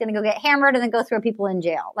that's just gonna go get hammered and then go throw people in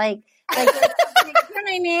jail. Like you know what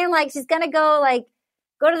I mean? Like she's gonna go to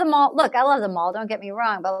the mall. Look, I love the mall, don't get me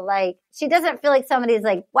wrong, but like she doesn't feel like somebody's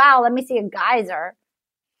like, wow, let me see a geyser.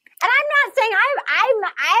 And I'm not saying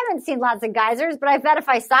I haven't seen lots of geysers, but I bet if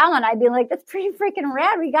I saw one, I'd be like, that's pretty freaking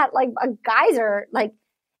rad. We got like a geyser, like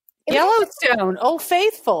Yellowstone, Old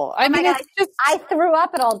Faithful. I mean, it's just... I threw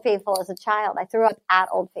up at Old Faithful as a child. I threw up at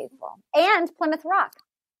Old Faithful and Plymouth Rock.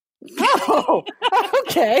 Oh,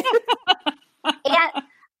 okay. And I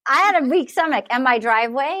had a weak stomach and my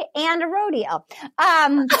driveway and a rodeo.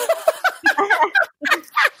 That's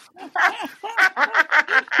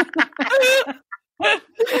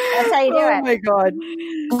how you do it. Oh my God.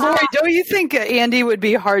 Lori, don't you think Andy would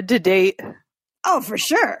be hard to date? Oh, for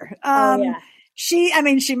sure. Yeah. She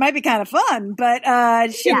might be kind of fun, but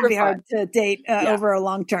she would be hard to date over a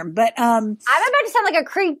long term. But I'm about to sound like a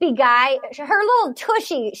creepy guy. Her little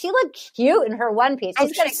tushy, she looked cute in her one piece.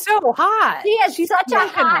 She's so hot. She's such a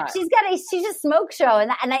hot. She's a smoke show,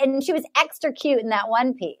 and she was extra cute in that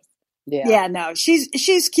one piece. Yeah, no,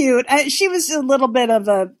 she's cute. She was a little bit of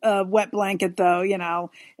a wet blanket, though,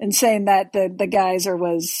 in saying that the geyser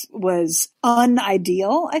was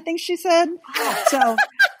unideal. I think she said. So,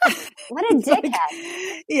 what a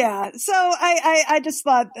dickhead! Yeah. So I just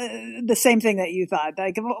thought the same thing that you thought.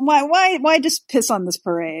 Like, why just piss on this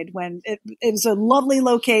parade when it was a lovely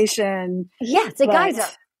location? Yeah, it's a geyser.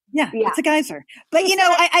 Yeah, it's a geyser. But,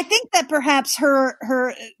 I think that perhaps her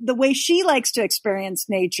the way she likes to experience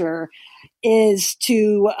nature is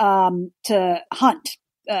to hunt.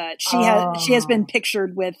 She has been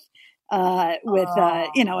pictured with a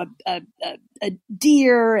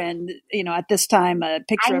deer and, at this time, a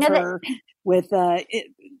picture of her with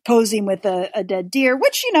posing with a dead deer,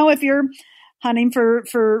 which, if you're hunting for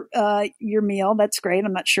your meal, that's great.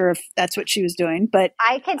 I'm not sure if that's what she was doing, but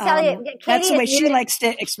I can tell you, Katie, that's the way she likes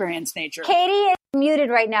to experience nature. Katie is muted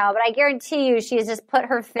right now, but I guarantee you she has just put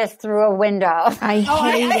her fist through a window. I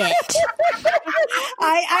hate it.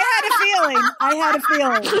 I had a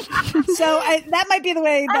feeling. So that might be the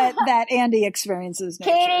way that Andy experiences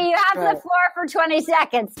nature. Katie, you have the floor for 20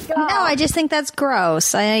 seconds. Go. No, I just think that's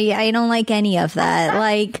gross. I don't like any of that.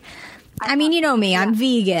 Like, I mean, you know me, I'm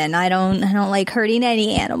vegan. I don't like hurting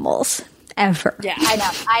any animals ever. Yeah, I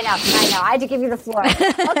know. I had to give you the floor.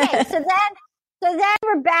 Okay, so then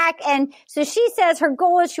we're back, and so she says her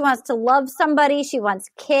goal is she wants to love somebody. She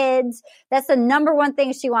wants kids. That's the number one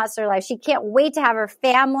thing she wants in her life. She can't wait to have her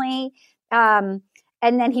family. And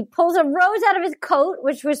then he pulls a rose out of his coat,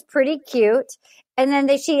 which was pretty cute. And then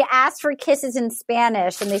she asks for kisses in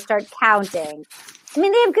Spanish, and they start counting. I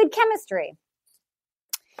mean, they have good chemistry.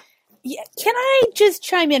 Yeah, can I just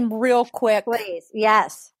chime in real quick? Please,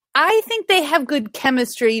 yes. I think they have good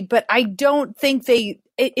chemistry, but I don't think they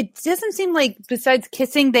it doesn't seem like besides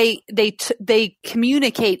kissing, they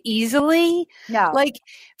communicate easily. No. Like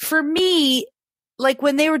for me, like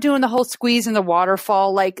when they were doing the whole squeeze in the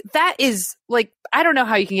waterfall, like that is like, I don't know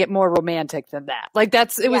how you can get more romantic than that. Like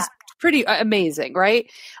it was pretty amazing, right?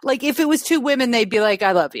 Like if it was two women, they'd be like,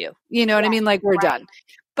 I love you. You know what I mean? Like we're done.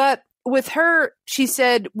 But with her, she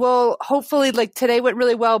said, well, hopefully like today went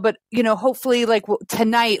really well, but you know, hopefully like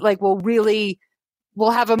tonight, like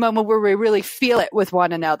we'll have a moment where we really feel it with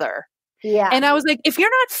one another. Yeah. And I was like, if you're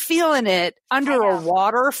not feeling it under a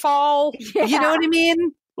waterfall, you know what I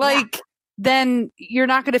mean? Like, then you're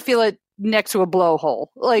not going to feel it next to a blowhole.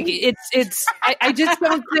 Like it's, I just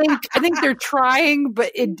don't I think they're trying,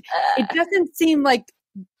 but it doesn't seem like,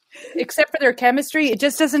 except for their chemistry, it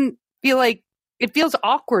just doesn't feel like, it feels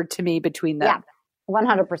awkward to me between them. Yeah.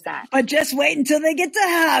 100%. But just wait until they get to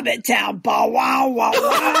Hobbit Town. Bow wow wow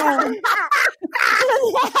wow.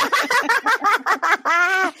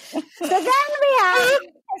 So then we have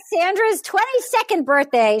Sandra's 22nd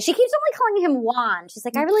birthday. She keeps only calling him Juan. She's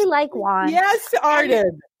like, I really like Juan. Yes,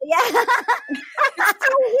 Arden. Yeah. It's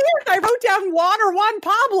so weird. I wrote down Juan or Juan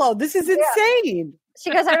Pablo. This is insane. She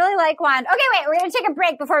goes, I really like Juan. Okay, wait, we're going to take a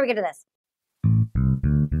break before we get to this.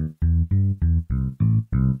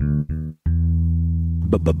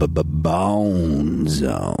 Bone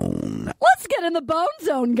Zone. Let's get in the Bone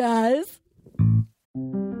Zone, guys.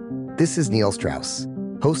 This is Neil Strauss,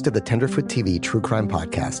 host of the Tenderfoot TV true crime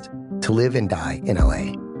podcast, To Live and Die in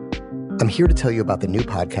LA. I'm here to tell you about the new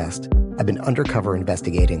podcast I've been undercover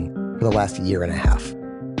investigating for the last year and a half.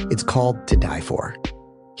 It's called To Die For.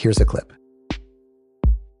 Here's a clip.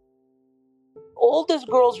 All these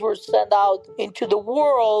girls were sent out into the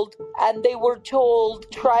world and they were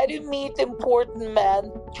told, try to meet important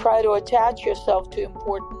men, try to attach yourself to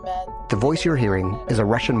important men. The voice you're hearing is a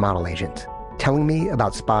Russian model agent telling me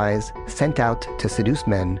about spies sent out to seduce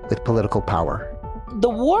men with political power. The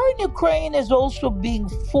war in Ukraine is also being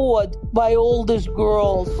fought by all these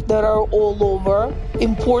girls that are all over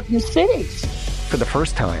important cities. For the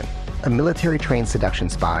first time, a military-trained seduction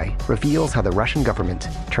spy reveals how the Russian government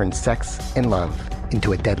turned sex and love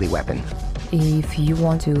into a deadly weapon. If you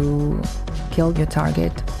want to kill your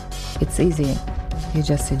target, it's easy. You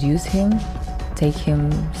just seduce him, take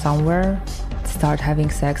him somewhere, start having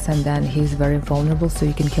sex, and then he's very vulnerable, so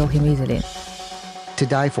you can kill him easily. To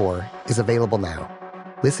Die For is available now.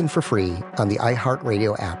 Listen for free on the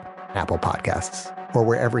iHeartRadio app, Apple Podcasts, or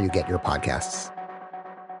wherever you get your podcasts.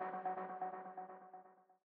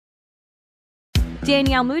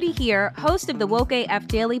 Danielle Moody here, host of the Woke AF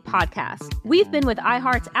Daily podcast. We've been with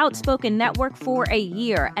iHeart's Outspoken Network for a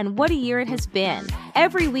year, and what a year it has been.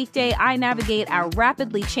 Every weekday, I navigate our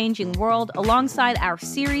rapidly changing world alongside our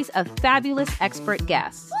series of fabulous expert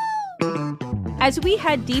guests. As we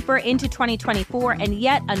head deeper into 2024 and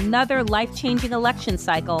yet another life-changing election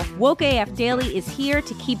cycle, Woke AF Daily is here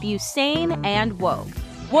to keep you sane and woke.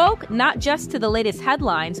 Woke not just to the latest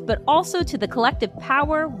headlines, but also to the collective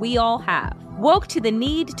power we all have. Woke to the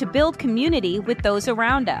need to build community with those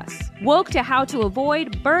around us. Woke to how to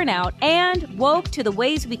avoid burnout, and woke to the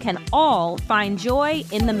ways we can all find joy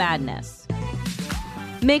in the madness.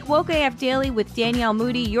 Make Woke AF Daily with Danielle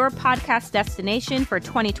Moody your podcast destination for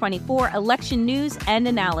 2024 election news and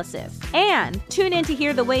analysis. And tune in to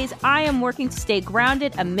hear the ways I am working to stay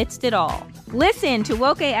grounded amidst it all. Listen to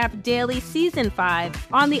Woke AF Daily Season 5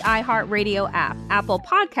 on the iHeartRadio app, Apple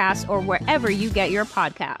Podcasts, or wherever you get your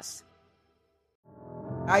podcasts.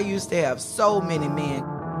 I used to have so many men.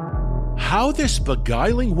 How this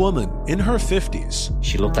beguiling woman in her 50s,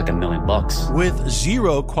 she looked like $1 million, with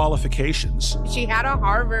zero qualifications, she had a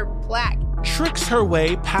Harvard plaque, tricks her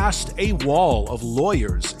way past a wall of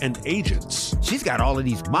lawyers and agents. She's got all of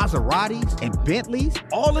these Maseratis and Bentleys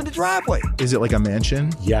all in the driveway. Is it like a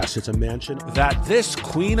mansion? Yes, it's a mansion that this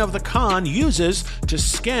queen of the con uses to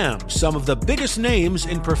scam some of the biggest names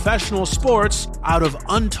in professional sports out of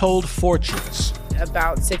untold fortunes.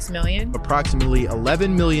 About $6 million. Approximately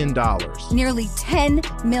 $11 million. Nearly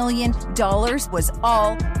 $10 million was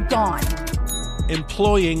all gone.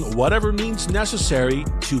 Employing whatever means necessary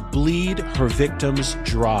to bleed her victims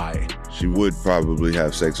dry. She would probably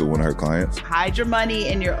have sex with one of her clients. Hide your money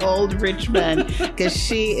in your old rich man, because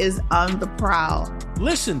she is on the prowl.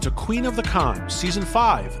 Listen to Queen of the Con, Season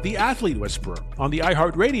 5, The Athlete Whisperer, on the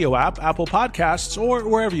iHeartRadio app, Apple Podcasts, or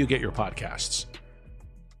wherever you get your podcasts.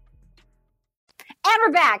 And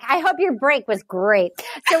we're back. I hope your break was great.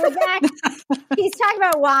 So we're back. He's talking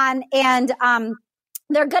about Juan, and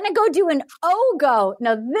they're going to go do an OGO.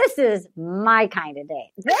 Now, this is my kind of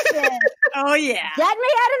date. This is, oh, yeah. Get me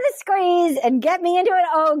out of the squeeze and get me into an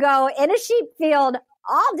OGO in a sheep field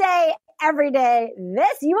all day, every day.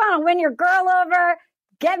 You want to win your girl over?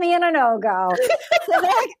 Get me in an OGO. So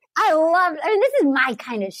this is my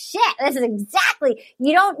kind of shit. This is exactly,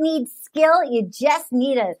 you don't need skill. You just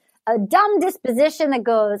need a dumb disposition that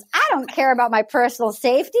goes, I don't care about my personal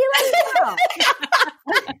safety. Let's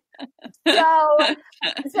go.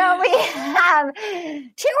 So we have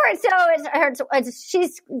she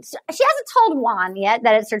hasn't told Juan yet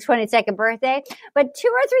that it's her 22nd birthday, but 2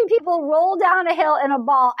 or 3 people roll down a hill in a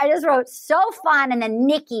ball. I just wrote, so fun. And then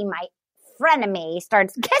Nikki, my frenemy,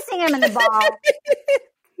 starts kissing him in the ball.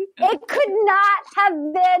 It could not have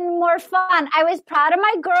been more fun. I was proud of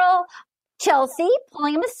my girl, Chelsea,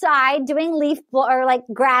 pulling him aside, doing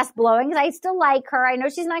grass blowing, because I still like her. I know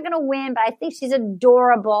she's not going to win, but I think she's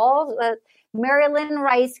adorable. Marilyn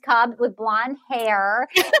Rice Cub with blonde hair.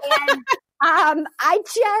 And I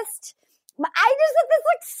just thought this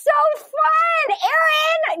looks so fun.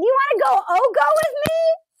 Erin, you want to go OGO with me?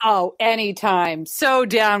 Oh, anytime. So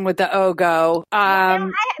down with the OGO. If I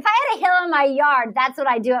had a hill in my yard, that's what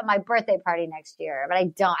I do at my birthday party next year. But I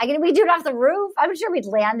don't. We do it off the roof. I'm sure we'd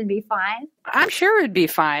land and be fine. I'm sure it'd be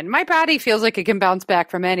fine. My body feels like it can bounce back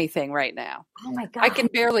from anything right now. Oh my God. I can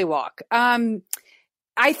barely walk.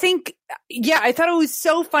 I think, I thought it was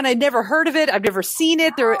so fun. I'd never heard of it. I've never seen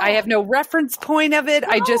it. I have no reference point of it. No.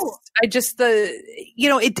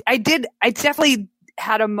 I definitely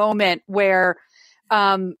had a moment where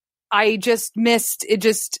I just missed it.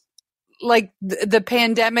 Just like the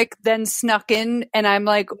pandemic then snuck in, and I'm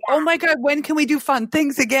like, oh my God, when can we do fun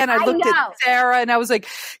things again? I looked at Sarah and I was like,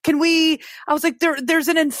 there's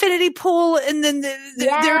an infinity pool, and then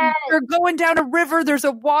they're going down a river. There's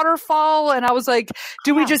a waterfall. And I was like,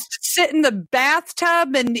 do we just sit in the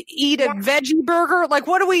bathtub and eat a veggie burger? Like,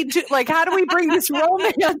 what do we do? Like, how do we bring this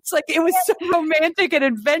romance? Like, it was so romantic and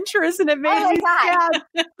adventurous, and it made me sad.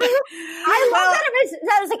 I love that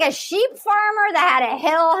it was like a sheep farmer that had a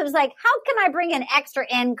hill. It was like, how can I bring in extra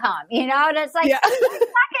income? And it's like, let's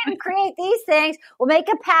fucking create these things. We'll make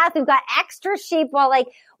a path. We've got extra sheep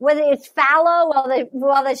whether it's fallow,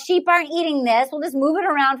 while the sheep aren't eating this, we'll just move it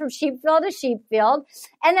around from sheep field to sheep field.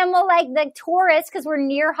 And then we'll the tourists, because we're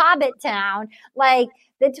near Hobbit Town, the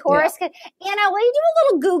tourists will you do a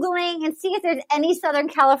little Googling and see if there's any Southern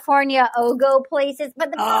California OGO places? But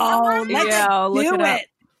let's do it.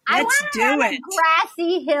 I want it on a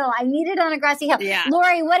grassy hill. I need it on a grassy hill. Yeah.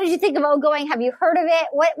 Lori, what did you think of OGOing? Have you heard of it?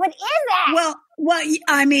 What is that? Well,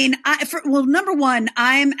 I mean, number one,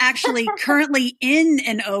 I'm actually currently in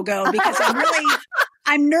an OGO because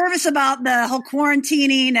I'm nervous about the whole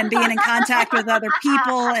quarantining and being in contact with other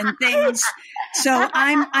people and things. So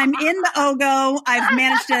I'm in the OGO. I've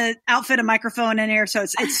managed to outfit a microphone in here, so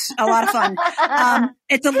it's a lot of fun.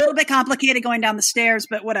 It's a little bit complicated going down the stairs,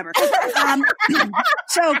 but whatever. But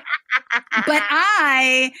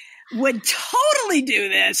I would totally do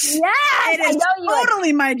this. Yes, it is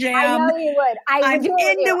totally my jam. I know you would. I'm into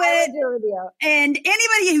it. And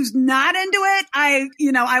anybody who's not into it, I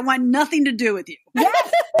want nothing to do with you.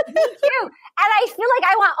 Yes, me too. And I feel like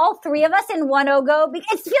I want all 3 of us in one OGO. It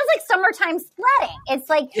feels like summertime sledding. It's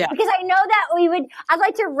because I know that I'd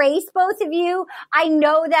like to race both of you. I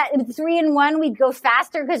know that in 3 in 1, we'd go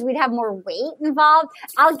faster because we'd have more weight involved.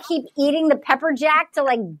 I'll keep eating the pepper jack to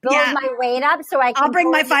build my weight up so I can. I'll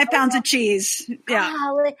bring my 5 pounds of cheese. Yeah. 5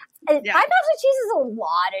 pounds of cheese is a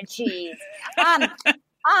lot of cheese. I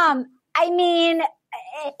mean,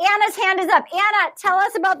 Anna's hand is up. Anna, tell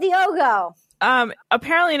us about the OGO.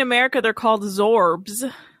 Apparently in America they're called Zorbs.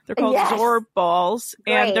 They're called Zorb balls.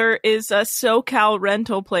 Great. And there is a SoCal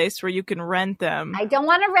rental place where you can rent them. I don't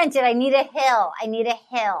want to rent it. I need a hill.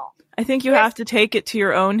 I think you have to take it to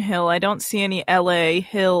your own hill. I don't see any LA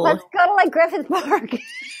hill. Let's go to Griffith Park.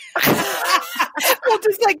 We'll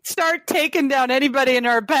just start taking down anybody in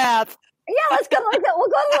our path. Yeah, let's go we'll go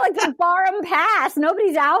to the Barham Pass.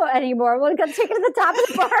 Nobody's out anymore. We'll go take it to the top of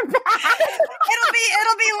the Barham Pass.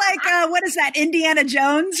 It'll be like what is that, Indiana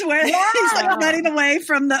Jones, where he's running away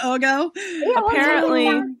from the OGO. Yeah, apparently,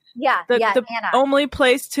 the only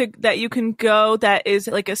place that you can go that is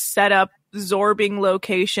like a set up zorbing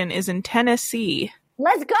location is in Tennessee.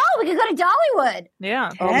 Let's go. We can go to Dollywood.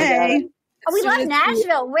 Yeah. Hey. We love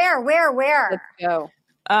Nashville. Where? Let's go.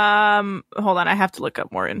 Hold on, I have to look up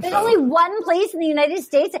more info. There's only one place in the United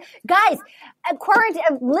States. Guys,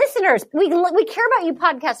 listeners, we care about you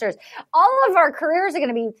podcasters. All of our careers are going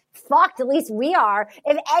to be fucked, at least we are.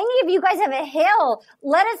 If any of you guys have a hill,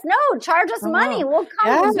 let us know. Charge us money. We'll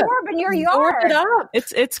come absorb in your yard.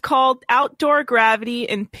 It's called Outdoor Gravity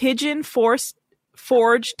in Pigeon Forge,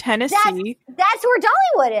 Tennessee. That's where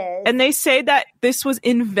Dollywood is. And they say that this was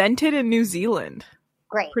invented in New Zealand.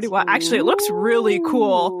 Great. Pretty well. Actually, it looks really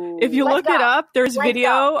cool. If you look it up, there's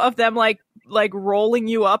video of them like rolling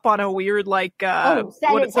you up on a weird Will you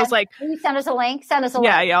send us a link? Send us a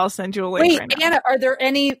link. Yeah, I'll send you a link. Wait, right now. Anna, are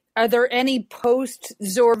there any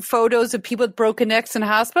post-Zorb photos of people with broken necks in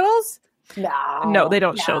hospitals? No, they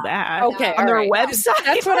don't show that. Okay, on their website.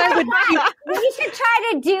 That's what I would. We should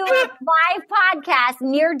try to do a live podcast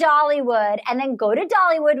near Dollywood, and then go to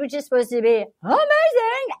Dollywood, which is supposed to be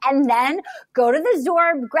amazing, and then go to the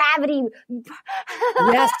Zorb Gravity.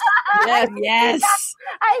 Yes.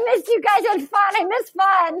 I missed you guys had fun. I miss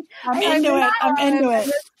fun. I'm into it.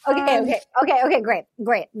 Okay.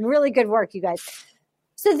 Great. Really good work, you guys.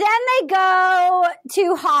 So then they go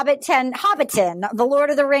to Hobbiton, the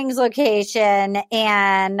Lord of the Rings location,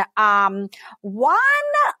 and Juan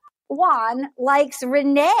likes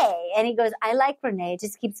Renee, and he goes, I like Renee, it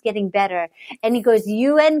just keeps getting better. And he goes,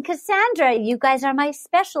 you and Cassandra, you guys are my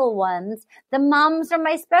special ones. The moms are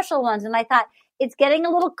my special ones. And I thought, it's getting a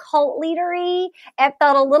little cult leadery. It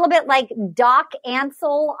felt a little bit like Doc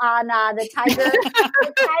Ansel on the Tiger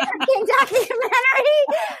King documentary.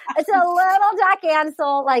 It's a little Doc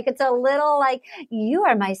Ansel, it's a little you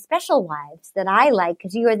are my special wives that I like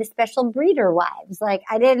because you are the special breeder wives. I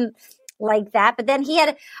didn't like that. But then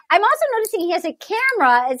I'm also noticing he has a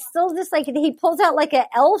camera. It's still just he pulls out an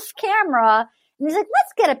elf camera. And he's like,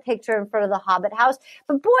 let's get a picture in front of the Hobbit house.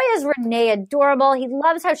 But boy, is Renee adorable. He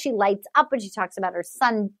loves how she lights up when she talks about her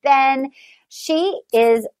son, Ben. She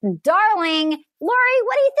is darling. Lori,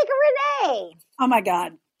 what do you think of Renee? Oh, my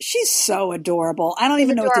God. She's so adorable. I don't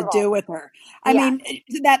even know what to do with her. I mean,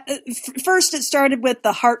 first it started with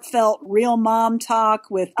the heartfelt real mom talk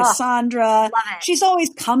with Cassandra. She's always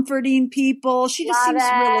comforting people. She just seems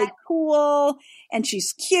really cool, and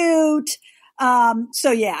she's cute. And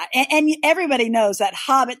everybody knows that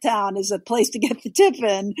Hobbit Town is a place to get the tip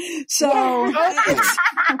in. So, I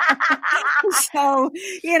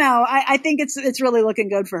think it's really looking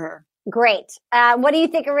good for her. Great. What do you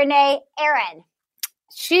think of Renee? Aaron?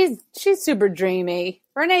 She's super dreamy.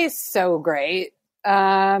 Renee is so great.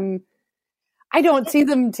 I don't see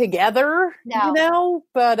them together,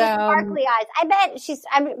 but sparkly eyes. I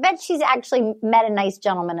bet she's actually met a nice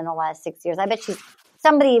gentleman in the last 6 years. I bet she's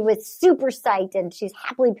somebody with super sight, and she's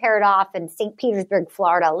happily paired off in St. Petersburg,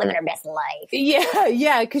 Florida, living her best life.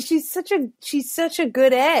 Yeah, because she's such a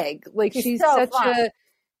good egg. She's so such fun.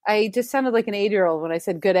 I just sounded like an 8-year-old when I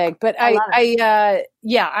said good egg, but I'm a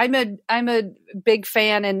big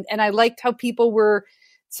fan, and I liked how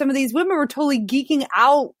some of these women were totally geeking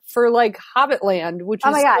out for Hobbitland, which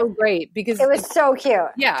was so great because it was so cute.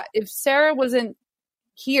 Yeah, if Sarah wasn't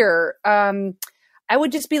here, I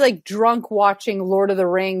would just be drunk watching Lord of the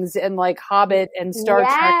Rings and Hobbit and Star Trek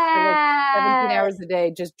for 17 hours a day,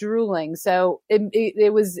 just drooling. So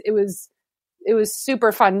it was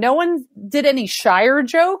super fun. No one did any Shire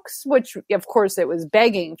jokes, which of course it was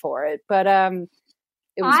begging for it, but I'm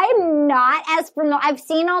not as familiar. I've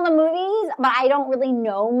seen all the movies, but I don't really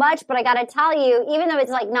know much. But I got to tell you, even though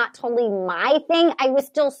it's not totally my thing, I was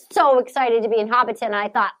still so excited to be in Hobbiton, and I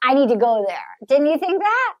thought I need to go there. Didn't you think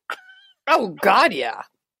that? Oh God, yeah.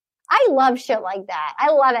 I love shit like that.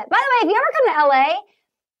 I love it. By the way, if you ever come to LA,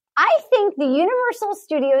 I think the Universal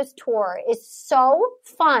Studios tour is so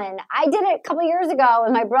fun. I did it a couple years ago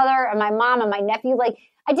with my brother and my mom and my nephew.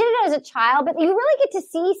 I did it as a child, but you really get to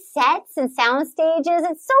see sets and sound stages.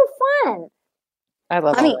 It's so fun. I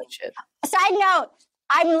love all that shit. Side note,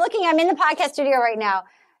 I'm in the podcast studio right now.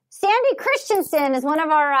 Sandy Christensen is one of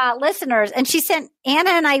our listeners, and she sent Anna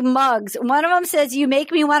and I mugs. One of them says, you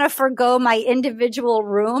make me want to forgo my individual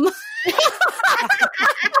room.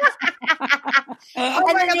 Oh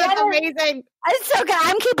my God, that's amazing. It's so good.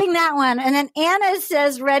 I'm keeping that one. And then Anna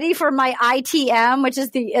says, ready for my ITM, which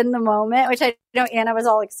is the in the moment, which I know Anna was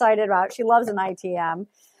all excited about. She loves an ITM.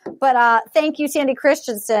 But thank you, Sandy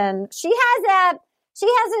Christensen. She has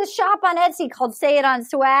a shop on Etsy called Say It on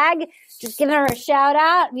Swag. Just giving her a shout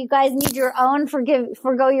out. If you guys need your own,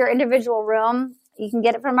 forgo your individual room, you can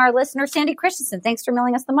get it from our listener, Sandy Christensen. Thanks for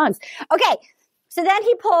mailing us the mugs. Okay. So then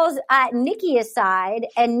he pulls Nikki aside,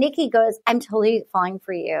 and Nikki goes, I'm totally falling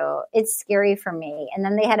for you. It's scary for me. And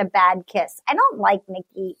then they had a bad kiss. I don't like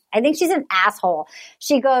Nikki. I think she's an asshole.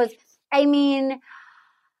 She goes,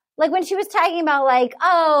 when she was talking about if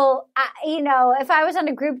I was on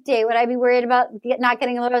a group date, would I be worried about not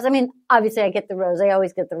getting a rose? Obviously I get the rose. I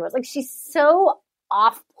always get the rose. She's so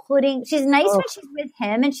off-putting. She's nice when she's with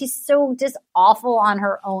him, and she's so just awful on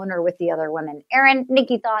her own or with the other women. Erin,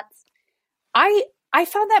 Nikki, thoughts? I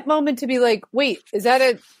found that moment to be like, wait, is that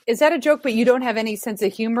a joke, but you don't have any sense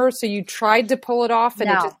of humor, so you tried to pull it off and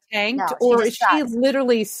it just tanked? Or is she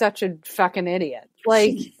literally such a fucking idiot?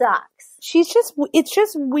 Like, she sucks. It's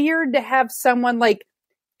just weird to have someone like,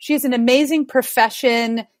 she has an amazing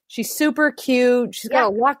profession. She's super cute. She's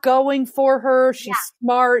got a lot going for her. She's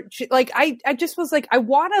smart. I just was like, I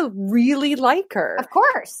want to really like her. Of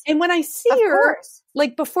course. And when I see her,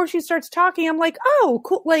 like before she starts talking, I'm like, oh,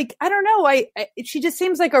 cool. Like, I don't know. She just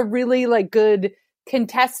seems like a really like good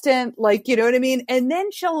contestant. Like, you know what I mean? And then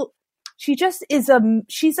she just is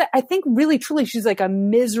I think really truly she's like a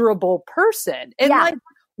miserable person. And like,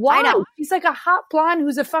 wow, she's like a hot blonde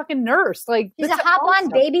who's a fucking nurse. Like, she's a hot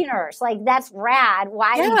blonde baby nurse. Like, that's rad.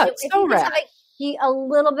 Why? Yeah, it's so rad. A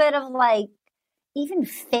little bit of like even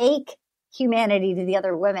fake humanity to the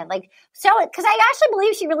other women. Like, so because I actually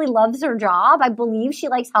believe she really loves her job. I believe she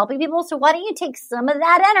likes helping people. So why don't you take some of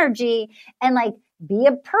that energy and like be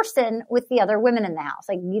a person with the other women in the house?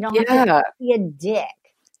 Like, you don't have to be a dick.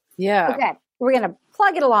 Yeah. Okay. We're going to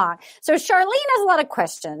plug it along. So Charlene has a lot of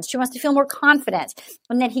questions. She wants to feel more confident.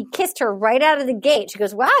 And then he kissed her right out of the gate. She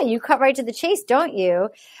goes, wow, you cut right to the chase, don't you?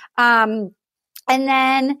 And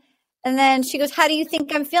then she goes, how do you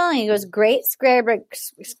think I'm feeling? He goes, great. Great.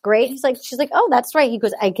 She's like, oh, that's right. He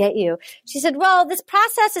goes, I get you. She said, well, this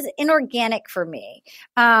process is inorganic for me.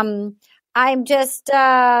 I just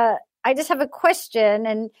have a question.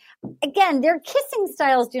 And again, their kissing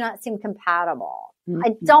styles do not seem compatible.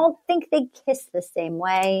 I don't think they kiss the same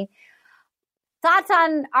way. Thoughts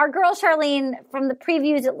on our girl Charlene? From the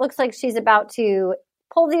previews, it looks like she's about to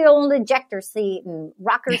pull the old ejector seat and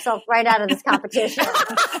rock herself right out of this competition.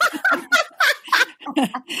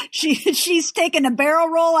 She's taking a barrel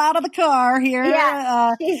roll out of the car here.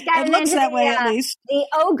 Yeah, she's gotten it looks that way at least. The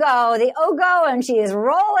Ogo, and she is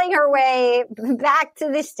rolling her way back to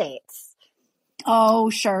the States. Oh,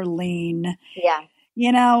 Charlene. Yeah.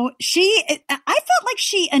 You know, I felt like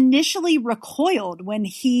she initially recoiled when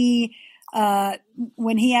he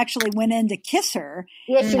actually went in to kiss her.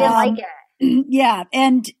 Yeah, she didn't like it. Yeah.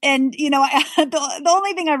 And, you know, the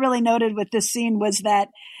only thing I really noted with this scene was that,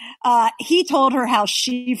 he told her how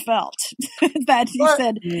she felt. That he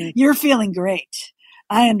said, you're feeling great.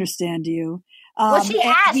 I understand you. Well, she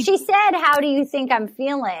asked, she said, how do you think I'm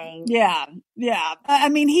feeling? Yeah. Yeah. I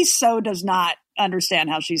mean, he does not understand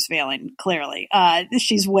how she's feeling, clearly.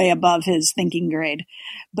 She's way above his thinking grade.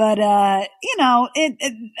 But, you know,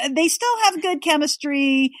 they still have good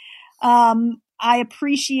chemistry. I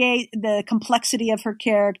appreciate the complexity of her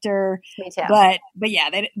character. Me too. But yeah,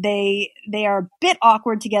 they are a bit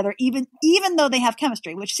awkward together, even though they have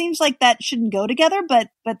chemistry, which seems like that shouldn't go together, but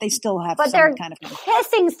they still have some kind of chemistry.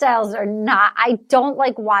 Kissing styles are not, I don't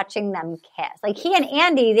like watching them kiss. Like he and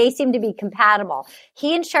Andy, they seem to be compatible.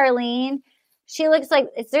 He and Charlene, she looks like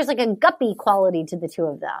there's like a guppy quality to the two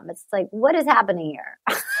of them. It's like, what is happening here?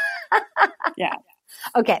 Yeah.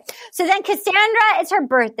 Okay. So then Cassandra, it's her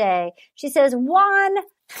birthday. She says, Juan,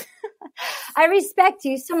 I respect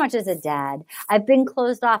you so much as a dad. I've been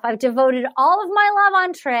closed off. I've devoted all of my love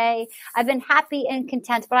on Trey. I've been happy and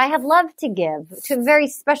content, but I have love to give to a very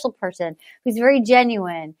special person who's very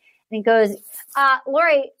genuine. And he goes,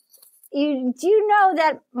 Lori, do you know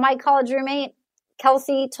that my college roommate,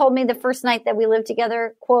 Kelsey, told me the first night that we lived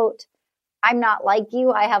together, quote, I'm not like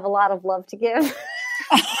you. I have a lot of love to give.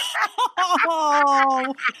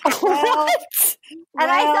 Oh, well, and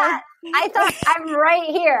I thought I'm right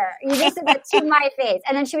here. You just said that to my face,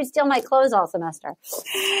 and then she would steal my clothes all semester.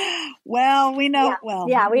 Well, we know.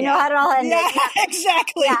 Yeah. We know how it all ended. Yeah,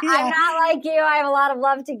 exactly. Yeah, I'm not like you. I have a lot of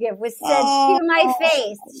love to give. Was said to my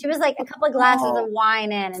face. She was like a couple of glasses of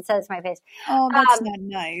wine in and said it to my face. Oh, that's not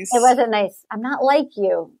nice. It wasn't nice. I'm not like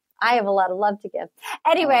you. I have a lot of love to give.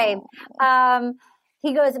 Anyway,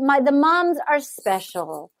 he goes, the moms are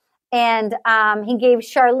special. And he gave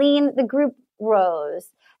Charlene the group rose.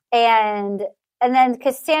 And then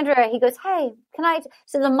Cassandra, he goes, hey, can I?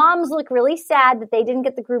 So the moms look really sad that they didn't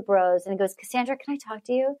get the group rose. And he goes, Cassandra, can I talk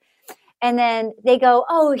to you? And then they go,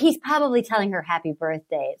 oh, he's probably telling her happy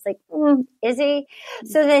birthday. It's like, is he?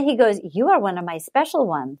 So then he goes, you are one of my special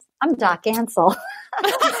ones. I'm Doc Ansel.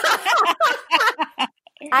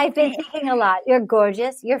 I've been thinking a lot. You're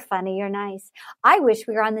gorgeous. You're funny. You're nice. I wish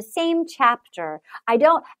we were on the same chapter. I actually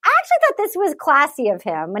thought this was classy of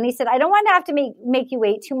him when he said, I don't want to have to make you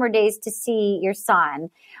wait 2 more days to see your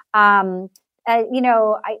son.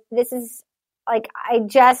 This is like,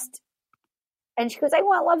 and she goes, I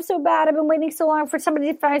want love so bad. I've been waiting so long for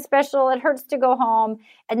somebody to find special. It hurts to go home.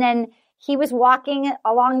 And then he was walking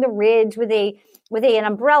along the ridge with an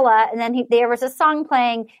umbrella. And then there was a song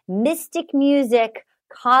playing, Mystic Music,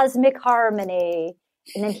 Cosmic Harmony.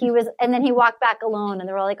 And then he walked back alone, and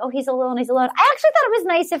they were like, oh, he's alone. I actually thought it was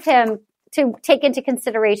nice of him to take into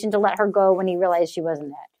consideration to let her go when he realized she wasn't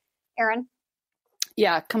it. Erin?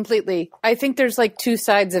 Yeah, completely. I think there's like two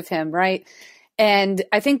sides of him, right? And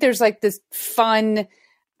I think there's like this fun,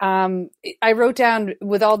 I wrote down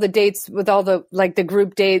with all the dates, with all the, like the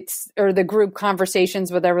group dates or the group conversations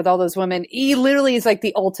with all those women, he literally is like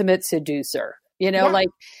the ultimate seducer, like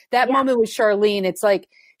that moment with Charlene, it's like,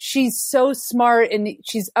 she's so smart and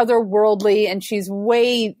she's otherworldly and she's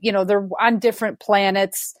way, they're on different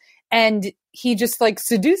planets. And he just like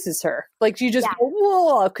seduces her. Like you just go,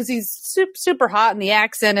 whoa, because he's super, super hot in the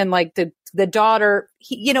accent and like the daughter,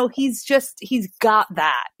 he's got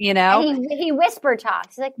that, And he whisper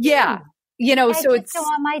talks. He's like, yeah, I so just don't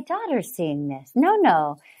want my daughter seeing this.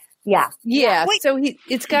 No. Yeah. Yeah. So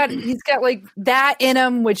he's got like that in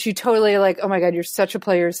him, which you totally like, oh my God, you're such a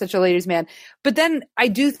player, such a ladies' man. But then I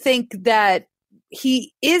do think that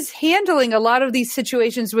he is handling a lot of these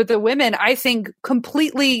situations with the women, I think,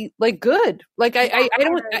 completely like good. Like I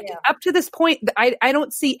don't up to this point, I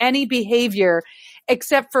don't see any behavior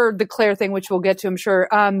except for the Claire thing, which we'll get to, I'm sure.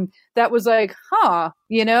 That was like,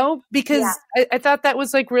 because I thought that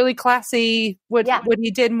was like really classy what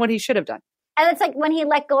he did and what he should have done. And it's like when he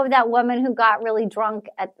let go of that woman who got really drunk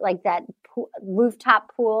at like that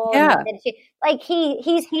rooftop pool. Yeah. And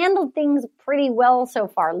he's handled things pretty well so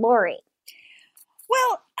far. Lori.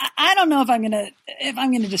 Well, I don't know if I'm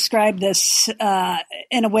gonna describe this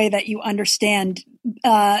in a way that you understand,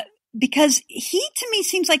 because he to me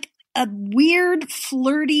seems like a weird,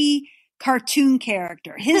 flirty cartoon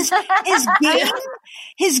character. His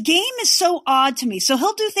game is so odd to me. So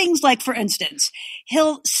he'll do things like, for instance,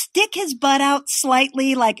 he'll stick his butt out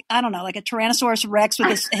slightly, like, I don't know, like a Tyrannosaurus Rex with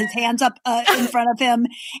his hands up in front of him.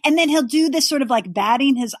 And then he'll do this sort of like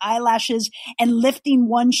batting his eyelashes and lifting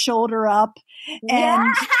one shoulder up.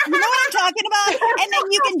 And you know what I'm talking about? And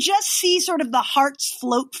then you can just see sort of the hearts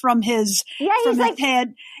float from his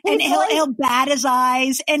head. And he'll bat his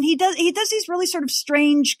eyes, and he does these really sort of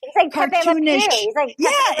strange, cartoonish.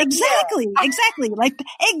 Exactly,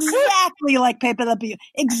 like Pepe Le Pew,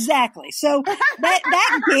 exactly. So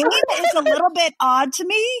that game is a little bit odd to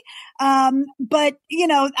me, but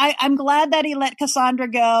I'm glad that he let Cassandra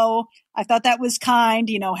go. I thought that was kind,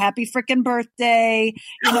 happy frickin' birthday.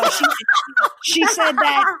 She said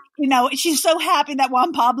that, she's so happy that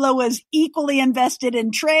Juan Pablo was equally invested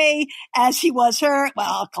in Trey as he was her.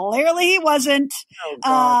 Well, clearly he wasn't.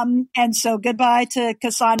 And so goodbye to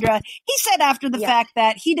Cassandra. He said after the fact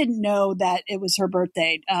that he didn't know that it was her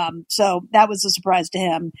birthday. So that was a surprise to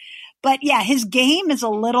him. But yeah, his game is a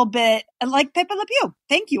little bit like Pepe Le Pew.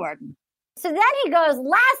 Thank you, Arden. So then he goes,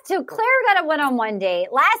 Claire got a one-on-one date.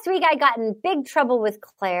 Last week I got in big trouble with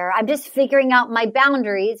Claire. I'm just figuring out my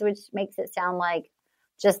boundaries, which makes it sound like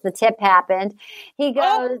just the tip happened. He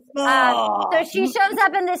goes, so she shows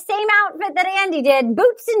up in the same outfit that Andy did,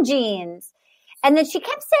 boots and jeans. And then she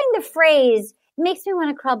kept saying the phrase, makes me want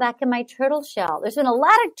to crawl back in my turtle shell. There's been a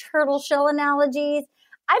lot of turtle shell analogies.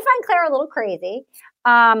 I find Claire a little crazy.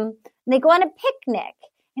 They go on a picnic.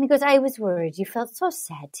 And he goes, I was worried. You felt so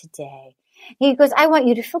sad today. He goes, I want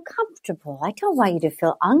you to feel comfortable. I don't want you to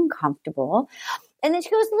feel uncomfortable. And then she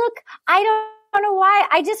goes, look, I don't know why.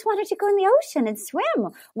 I just wanted to go in the ocean and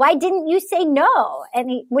swim. Why didn't you say no?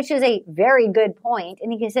 Which is a very good point.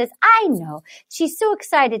 And he says, I know. She's so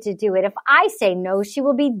excited to do it. If I say no, she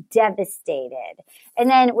will be devastated. And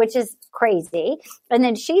then, which is crazy. And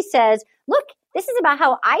then she says, look, this is about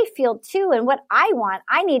how I feel too and what I want.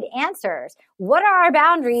 I need answers. What are our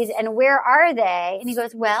boundaries and where are they? And he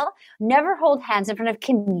goes, well, never hold hands in front of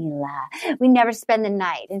Camila. We never spend the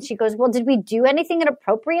night. And she goes, well, did we do anything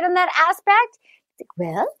inappropriate in that aspect? He's like,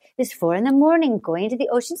 well, it was 4 a.m, going into the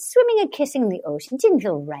ocean, swimming and kissing in the ocean. Didn't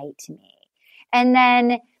feel right to me. And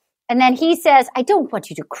then he says, I don't want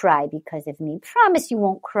you to cry because of me. Promise you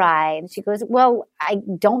won't cry. And she goes, well,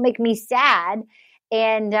 don't make me sad.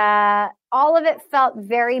 And all of it felt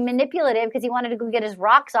very manipulative because he wanted to go get his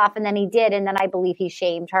rocks off, and then he did, and then I believe he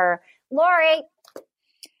shamed her. Lori.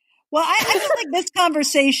 Well, I feel like this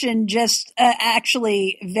conversation just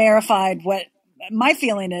actually verified what my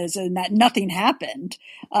feeling is, and that nothing happened.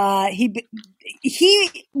 He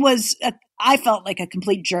was, I felt like a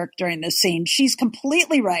complete jerk during this scene. She's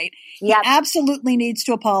completely right. He absolutely needs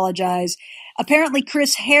to apologize. Apparently,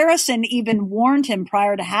 Chris Harrison even warned him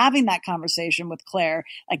prior to having that conversation with Claire,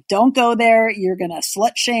 like, don't go there. You're going to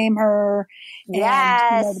slut shame her.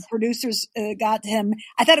 Yes. And the producers got to him.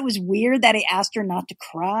 I thought it was weird that he asked her not to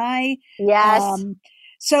cry. Yes.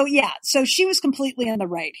 So she was completely on the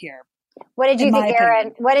right here. What did you think,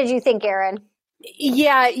 Aaron? What did you think, Aaron?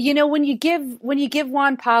 Yeah, when you give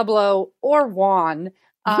Juan Pablo or Juan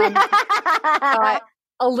a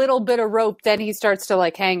little bit of rope, then he starts to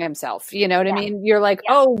like hang himself. You know what I mean? You're like,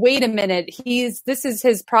 oh, wait a minute. This is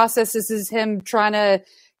his process. This is him trying to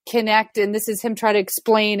connect, and this is him trying to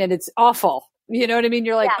explain, and it's awful. You know what I mean?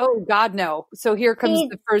 You're like, oh God, no. So here comes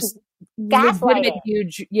the first legitimate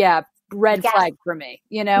huge, red flag for me,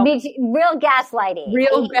 Real gaslighting.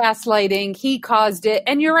 Real gaslighting. He caused it.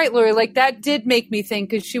 And you're right, Lori, like that did make me think,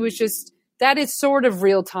 because she was just, that is sort of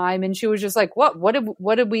real time. And she was just like, what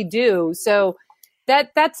did we do? So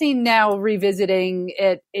that scene now revisiting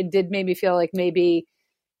it did make me feel like maybe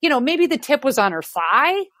the tip was on her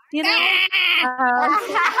thigh, It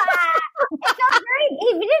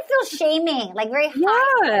didn't feel shaming, like very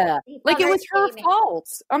high. Yeah. Like it was her fault.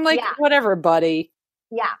 I'm like, whatever, buddy.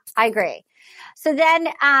 Yeah, I agree. So then,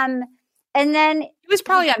 and then he was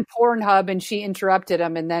probably on Pornhub and she interrupted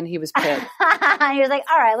him, and then he was pissed. He was like,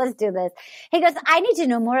 all right, let's do this. He goes, I need to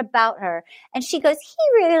know more about her. And she goes, he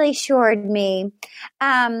really assured me.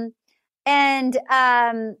 And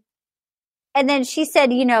then she said,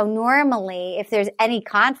 normally if there's any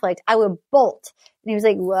conflict, I would bolt. And he was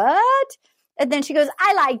like, what? And then she goes,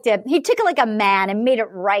 I liked him. He took it like a man and made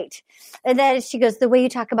it right. And then she goes, the way you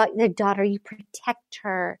talk about your daughter, you protect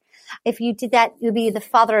her. If you did that, you'll be the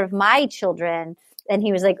father of my children. And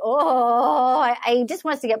he was like, I just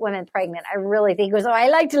wants to get women pregnant. I really think. He goes, I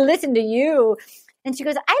like to listen to you. And she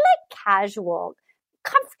goes, I like casual,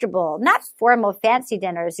 comfortable, not formal fancy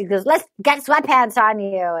dinners. He goes, let's get sweatpants on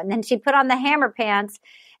you. And then she put on the hammer pants.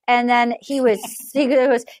 And then he goes,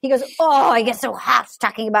 oh, I get so hot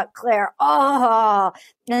talking about Claire. Oh,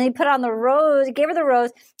 and then he put on the rose, gave her the rose,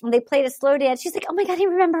 and they played a slow dance. She's like, oh my God, he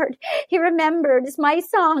remembered. It's my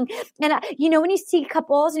song. And when you see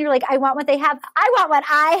couples and you're like, I want what they have. I want what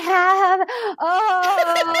I have.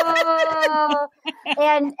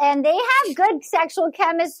 Oh, and they have good sexual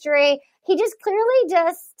chemistry. He just clearly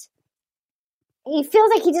he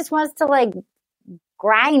feels like he just wants to like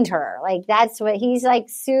grind her. Like that's what he's like,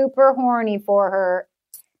 super horny for her.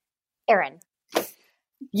 Erin.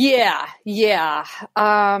 Yeah.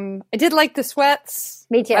 I did like the sweats.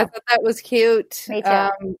 Me too. I thought that was cute. Me too.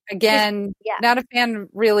 Again, not a fan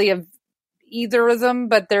really of either of them,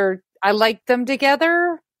 but I like them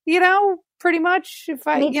together, pretty much. Me too.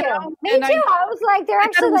 Me too. I was like, they're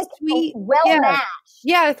actually like sweet. Well matched.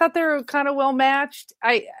 Yeah, I thought they were kind of well matched.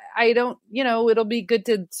 I don't, it'll be good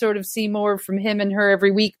to sort of see more from him and her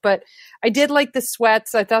every week, but I did like the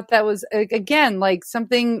sweats. I thought that was, again, like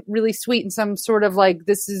something really sweet and some sort of like,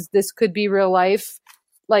 this could be real life.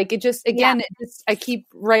 Like it just, again, I keep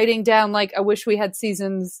writing down, like, I wish we had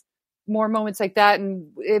more moments like that.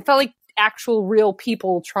 And it felt like actual real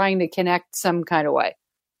people trying to connect some kind of way.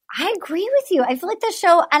 I agree with you. I feel like the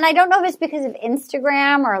show, and I don't know if it's because of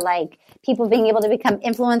Instagram or like people being able to become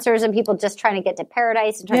influencers and people just trying to get to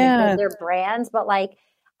paradise and trying to build their brands. But like,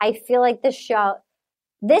 I feel like the show,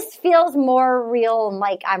 this feels more real and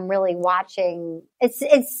like I'm really watching. It's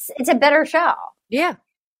a better show. Yeah.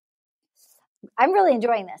 I'm really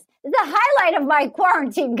enjoying this. It's the highlight of my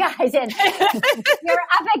quarantine, guys. And you're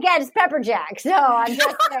up against Pepper Jack. So I'm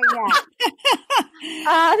just saying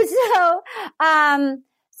that.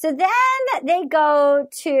 So then they go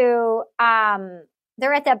to,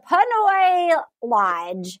 they're at the Panoy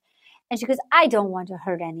Lodge, and she goes, I don't want to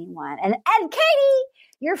hurt anyone. And Katie,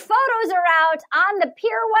 your photos are out on the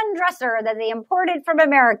Pier 1 dresser that they imported from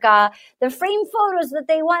America, the frame photos that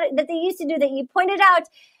they used to do that you pointed out.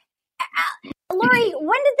 Lori,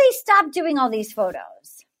 when did they stop doing all these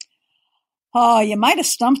photos? Oh, you might have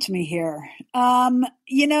stumped me here.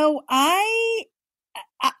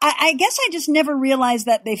 I guess I just never realized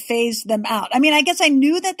that they phased them out. I mean, I guess I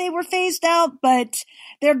knew that they were phased out, but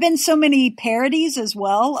there have been so many parodies as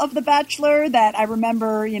well of The Bachelor that I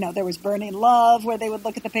remember, there was Burning Love where they would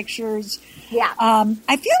look at the pictures. Yeah.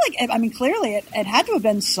 I feel like, clearly it had to have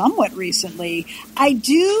been somewhat recently. I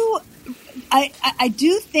do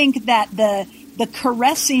think that the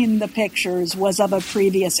caressing the pictures was of a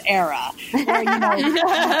previous era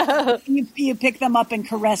where, you pick them up and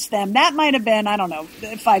caress them. That might have been,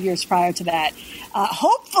 5 years prior to that.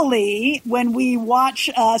 Hopefully when we watch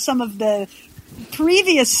some of the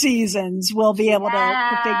previous seasons, we'll be able to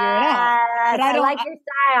figure it out. But I like your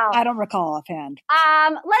style. I don't recall offhand.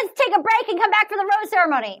 Let's take a break and come back for the rose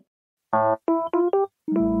ceremony.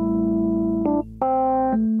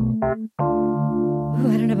 Ooh,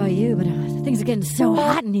 I don't know about you, but things are getting so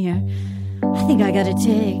hot in here. I think I gotta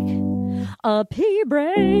take a pee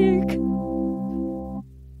break.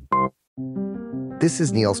 This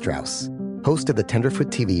is Neil Strauss, host of the Tenderfoot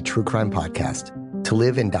TV true crime podcast, To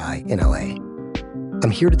Live and Die in LA. I'm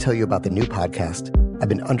here to tell you about the new podcast I've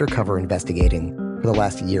been undercover investigating for the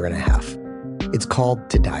last year and a half. It's called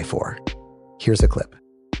To Die For. Here's a clip.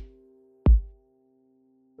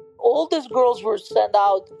 All these girls were sent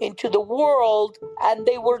out into the world and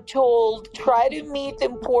they were told, try to meet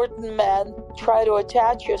important men, try to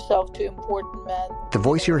attach yourself to important men. The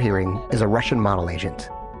voice you're hearing is a Russian model agent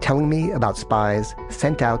telling me about spies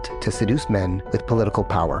sent out to seduce men with political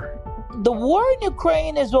power. The war in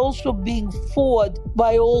Ukraine is also being fought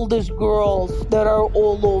by all these girls that are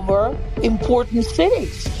all over important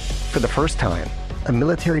cities. For the first time, a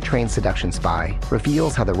military-trained seduction spy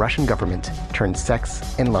reveals how the Russian government turned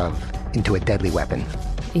sex and love into a deadly weapon.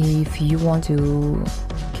 If you want to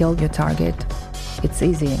kill your target, it's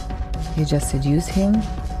easy. You just seduce him,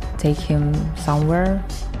 take him somewhere,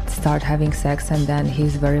 start having sex, and then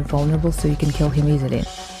he's very vulnerable, so you can kill him easily.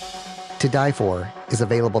 To Die For is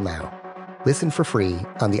available now. Listen for free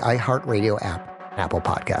on the iHeartRadio app, Apple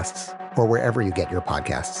Podcasts, or wherever you get your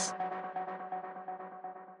podcasts.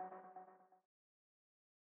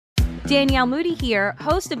 Danielle Moody here,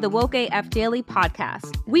 host of the Woke AF Daily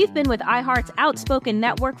podcast. We've been with iHeart's Outspoken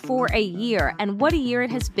Network for a year, and what a year it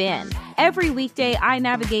has been. Every weekday, I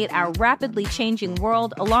navigate our rapidly changing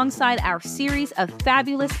world alongside our series of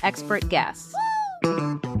fabulous expert guests.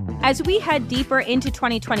 As we head deeper into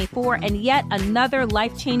 2024 and yet another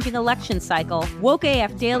life-changing election cycle, Woke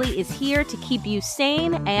AF Daily is here to keep you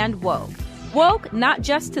sane and woke. Woke not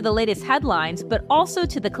just to the latest headlines, but also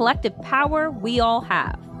to the collective power we all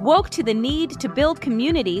have. Woke to the need to build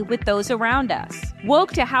community with those around us.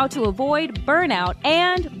 Woke to how to avoid burnout,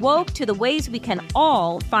 and woke to the ways we can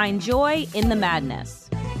all find joy in the madness.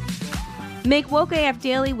 Make Woke AF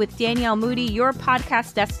Daily with Danielle Moody your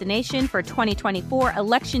podcast destination for 2024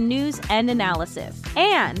 election news and analysis.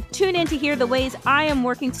 And tune in to hear the ways I am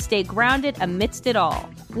working to stay grounded amidst it all.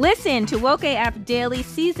 Listen to Woke AF Daily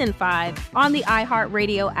Season 5 on the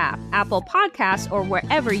iHeartRadio app, Apple Podcasts, or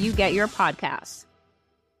wherever you get your podcasts.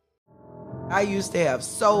 I used to have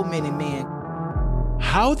so many men.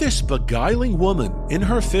 How this beguiling woman in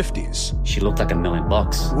her 50s, she looked like $1 million,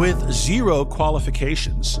 with zero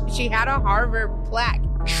qualifications, she had a Harvard plaque,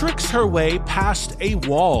 tricks her way past a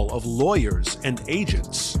wall of lawyers and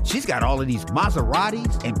agents. She's got all of these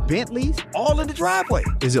Maseratis and Bentleys all in the driveway.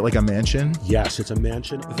 Is it like a mansion? Yes, it's a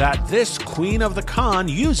mansion that this queen of the con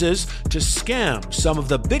uses to scam some of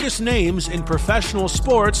the biggest names in professional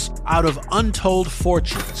sports out of untold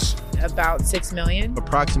fortunes. About $6 million.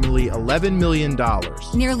 Approximately $11 million.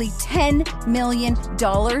 Nearly $10 million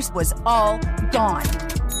was all gone.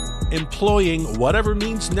 Employing whatever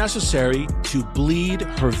means necessary to bleed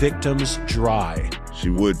her victims dry. She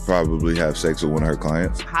would probably have sex with one of her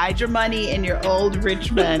clients. Hide your money in your old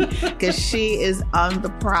rich men, because she is on the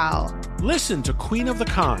prowl. Listen to Queen of the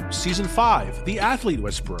Con, Season 5, The Athlete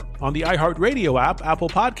Whisperer, on the iHeartRadio app, Apple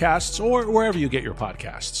Podcasts, or wherever you get your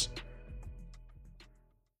podcasts.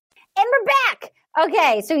 And we're back.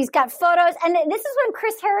 Okay, so he's got photos, and this is when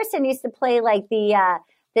Chris Harrison used to play like the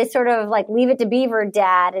this sort of like Leave It to Beaver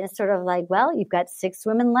dad, and it's sort of like, well, you've got 6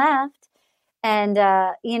 women left, and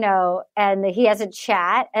and he has a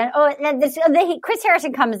chat, and Chris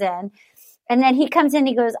Harrison comes in, and then he comes in,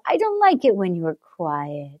 he goes, I don't like it when you are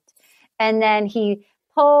quiet, and then he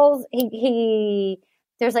pulls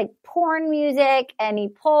there's like porn music, and he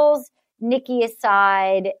pulls Nikki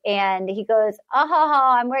aside, and he goes,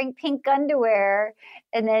 I'm wearing pink underwear.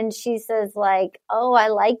 And then she says like, oh, I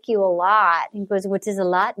like you a lot. He goes, what does a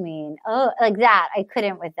lot mean? Oh, like that. I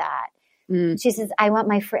couldn't with that. She says, I want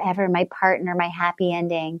my forever, my partner, my happy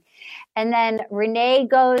ending. And then Renee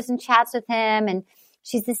goes and chats with him, and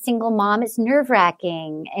she's a single mom. It's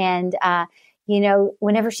nerve-wracking. And,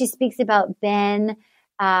 whenever she speaks about Ben,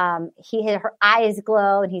 her eyes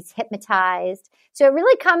glow and he's hypnotized. So it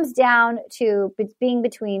really comes down to being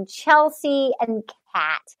between Chelsea and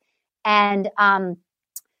Kat. And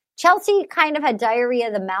Chelsea kind of had diarrhea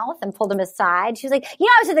of the mouth and pulled him aside. She was like,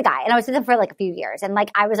 I was with a guy, and I was with him for like a few years. And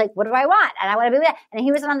like, I was like, what do I want? And I want to be with him. And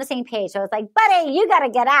he wasn't on the same page. So I was like, buddy, you got to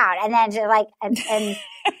get out. And then she's like,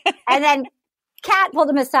 and then Kat pulled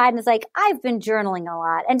him aside and was like, I've been journaling a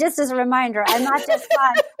lot. And just as a reminder, I'm not just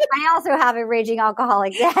fun. I also have a raging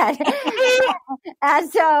alcoholic dad.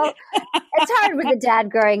 And so it's hard with a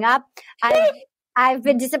dad growing up. I've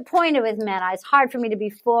been disappointed with men. It's hard for me to be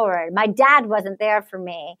forward. My dad wasn't there for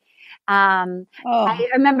me. I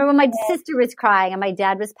remember when my sister was crying and my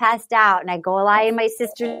dad was passed out, and I go lie in my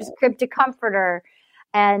sister's crib to comfort her.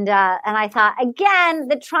 And I thought, again,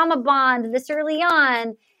 the trauma bond this early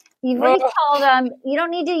on, You've already told him you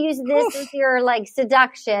don't need to use this as your like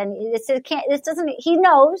seduction. This doesn't. He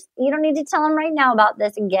knows. You don't need to tell him right now about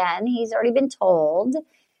this again. He's already been told.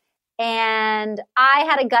 And I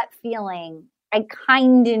had a gut feeling. I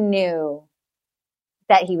kind of knew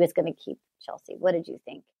that he was going to keep Chelsea. What did you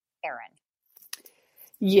think, Aaron?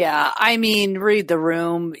 Yeah, I mean, read the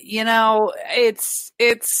room. You know, it's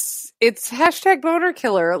hashtag boner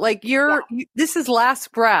killer. Like this is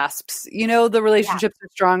last grasps. You know, the relationships are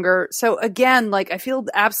stronger. So again, like I feel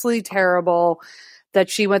absolutely terrible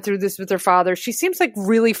that she went through this with her father. She seems like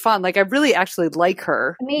really fun. Like I really actually like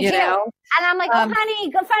her. Me too. Know? And I'm like, oh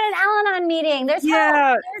honey, go find an Al-Anon meeting. There's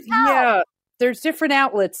help. There's help. Yeah. There's different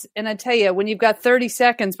outlets. And I tell you, when you've got 30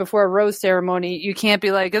 seconds before a rose ceremony, you can't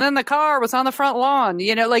be like, and then the car was on the front lawn,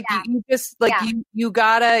 you know, like you just like, you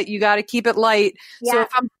gotta keep it light. Yeah. So if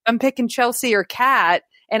I'm picking Chelsea or Kat,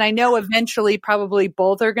 and I know eventually probably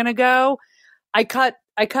both are going to go, I cut,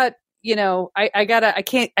 you know, I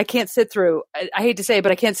can't sit through, I hate to say it,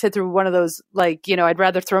 but I can't sit through one of those, like, you know, I'd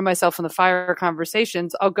rather throw myself in the fire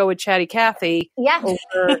conversations. I'll go with Chatty Cathy. Yeah.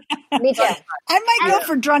 Me too. I might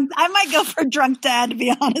go for drunk dad, to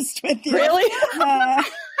be honest with you. Really? I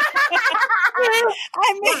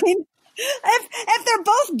mean, if they're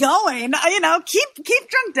both going, you know, keep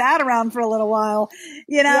drunk dad around for a little while.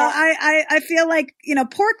 You know, I feel like, you know,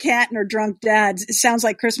 poor Kat and her drunk dad. It sounds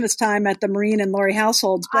like Christmas time at the Marine and Laurie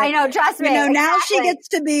households. But, I know, trust me. You know, now she gets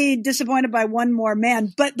to be disappointed by one more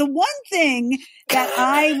man. But the one thing that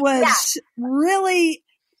I was really,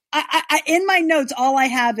 in my notes, all I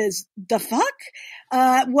have is the fuck.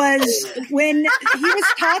 Was when he was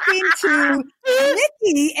talking to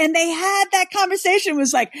Nikki and they had that conversation.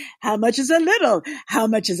 Was like, how much is a little? How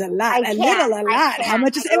much is a lot? A little, a lot. How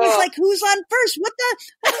much is, it was like, who's on first? What the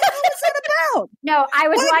hell was that about? No, I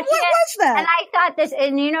was watching what was that? And I thought this,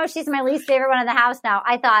 and you know, she's my least favorite one in the house now.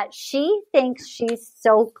 I thought she thinks she's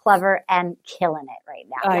so clever and killing it right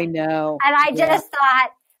now. I know. And I just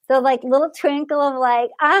thought, the like little twinkle of like,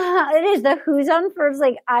 it is the who's on first.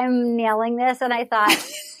 Like I'm nailing this. And I thought,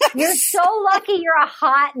 you're so lucky you're a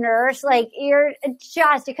hot nurse. Like you're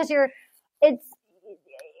just because give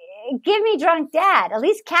me drunk dad. At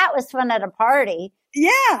least Kat was fun at a party. Yeah.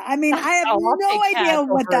 I mean, I have no idea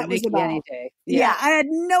what that was about. Yeah. I had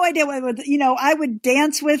no idea what, you know, I would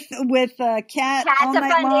dance with Kat all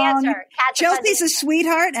night long. Dancer. Chelsea's a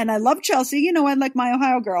sweetheart and I love Chelsea. You know, I like my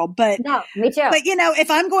Ohio girl, but no, me too. But you know, if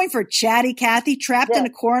I'm going for Chatty Cathy trapped in a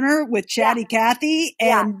corner with Chatty Cathy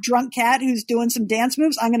and drunk Kat who's doing some dance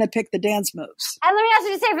moves, I'm going to pick the dance moves. And let me also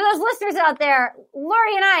just say for those listeners out there,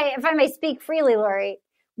 Lori and I, if I may speak freely, Lori,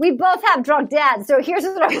 we both have drunk dads. So here's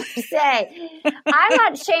what I'm going to say. I'm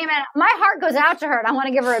not shaming. My heart goes out to her and I want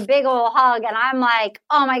to give her a big old hug. And I'm like,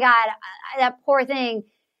 oh my God, that poor thing.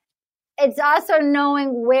 It's also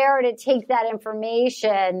knowing where to take that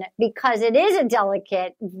information because it is a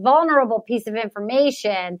delicate, vulnerable piece of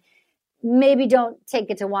information. Maybe don't take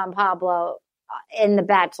it to Juan Pablo in the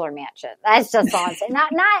Bachelor Mansion. That's just all I'm saying.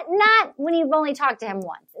 Not when you've only talked to him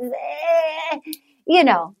once. You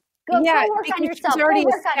know. Go work on yourself. She's already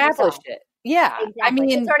established it. Yeah. Exactly. I mean,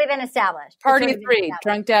 it's already been established. Party of three,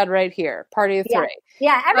 drunk dad right here. Party of three.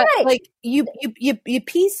 Yeah, everybody. Like you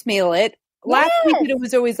piecemeal it. Last week it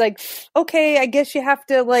was always like, okay, I guess you have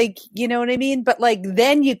to like, you know what I mean? But like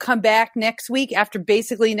then you come back next week after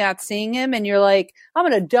basically not seeing him and you're like, I'm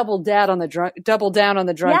going to double down on the drunk dad.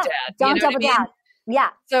 Don't double down. Yeah.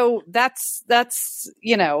 So that's,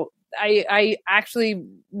 you know, I actually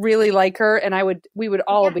really like her and we would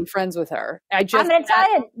all be friends with her. I'm going to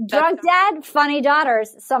tell you, drunk dad, funny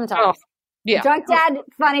daughters sometimes. Oh, yeah. Drunk dad,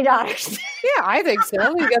 funny daughters. Yeah, I think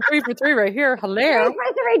so. We got 3 for 3 right here. Hilarious. 3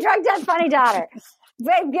 for 3, drunk dad, funny daughter.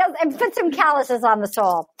 And put some calluses on the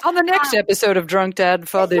soul. On the next episode of Drunk Dad,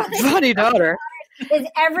 Funny Daughter. Is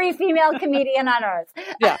every female comedian on earth.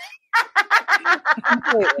 Yeah.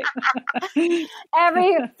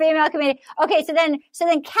 Every female comedian. Okay, so then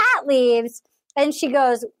Kat leaves and she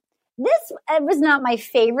goes, this was not my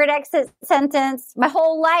favorite exit sentence. My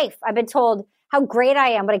whole life I've been told how great I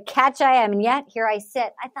am, what a catch I am, and yet here I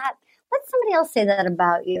sit. I thought, let somebody else say that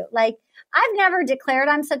about you. Like, I've never declared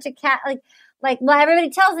I'm such a cat. Like, well,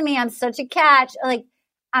 everybody tells me I'm such a catch. Like,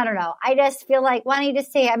 I don't know. I just feel like, why don't you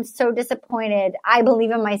just say I'm so disappointed. I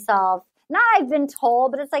believe in myself. Not I've been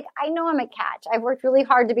told, but it's like, I know I'm a catch. I've worked really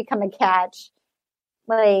hard to become a catch.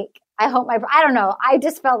 Like, I hope I don't know. I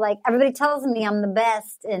just felt like everybody tells me I'm the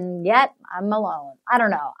best and yet I'm alone. I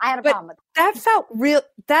don't know. I had a problem with that. That felt real.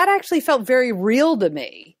 That actually felt very real to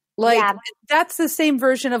me. Like, that's the same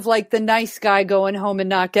version of like the nice guy going home and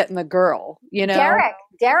not getting the girl, you know? Derek.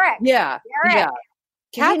 Yeah. Derek. Yeah.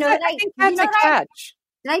 Kat, I think that's a catch.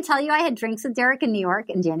 Did I tell you I had drinks with Derek in New York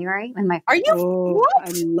in January? Are you? What?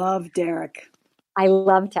 I love Derek. I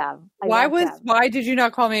loved him. Why did you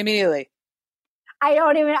not call me immediately? I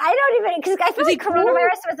don't even, because I feel like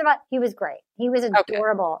coronavirus was about, he was great. He was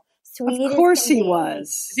adorable. Sweet. Of course he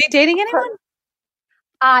was. Is he dating anyone?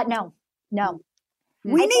 No.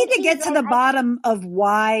 We need to get to the bottom of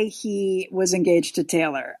why he was engaged to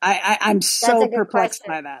Taylor. I'm so perplexed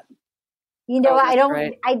by that. You know, I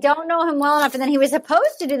don't know him well enough. And then he was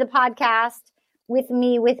supposed to do the podcast with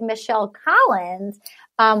me with Michelle Collins,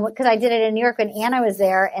 because I did it in New York when Anna was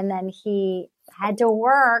there, and then he had to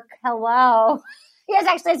work. Hello. He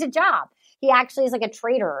actually has a job. He actually is like a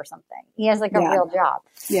trader or something. He has like a real job.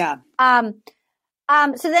 Yeah.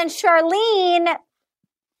 So then Charlene,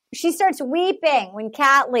 she starts weeping when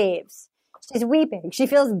Kat leaves. She's weeping. She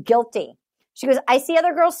feels guilty. She goes, I see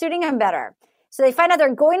other girls suiting him better. So they find out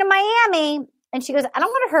they're going to Miami, and she goes, I don't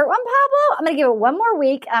want to hurt Juan Pablo. I'm going to give it one more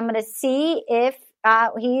week. I'm going to see if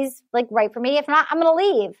he's like right for me. If not, I'm going to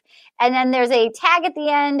leave. And then there's a tag at the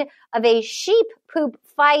end of a sheep poop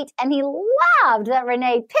fight, and he loved that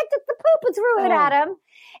Renee picked up the poop and threw it at him.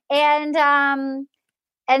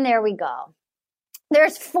 And there we go.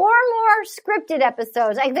 There's 4 more scripted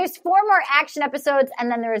episodes. Like there's 4 more action episodes, and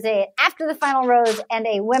then there's a After the Final Rose and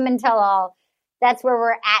a Women Tell All. That's where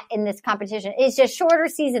we're at in this competition. It's just shorter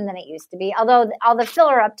season than it used to be, although all the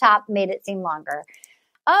filler up top made it seem longer.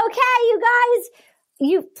 Okay, you guys,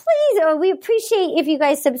 we appreciate if you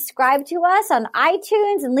guys subscribe to us on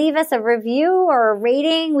iTunes and leave us a review or a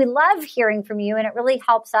rating. We love hearing from you, and it really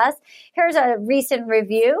helps us. Here's a recent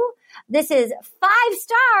review. This is 5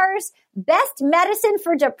 stars. Best medicine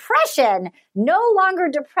for depression. No longer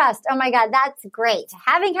depressed. Oh my God, that's great.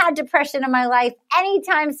 Having had depression in my life,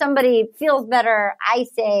 anytime somebody feels better, I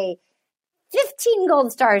say 15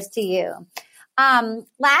 gold stars to you.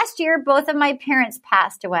 Last year, both of my parents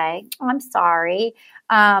passed away. Oh, I'm sorry.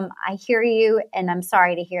 I hear you, and I'm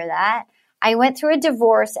sorry to hear that. I went through a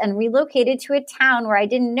divorce and relocated to a town where I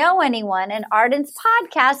didn't know anyone, and Arden's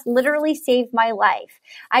podcast literally saved my life.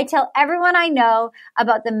 I tell everyone I know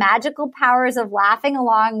about the magical powers of laughing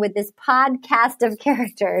along with this podcast of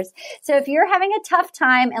characters. So if you're having a tough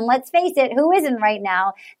time, and let's face it, who isn't right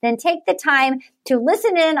now, then take the time to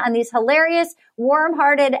listen in on these hilarious,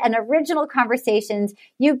 warm-hearted, and original conversations.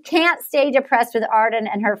 You can't stay depressed with Arden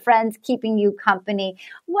and her friends keeping you company.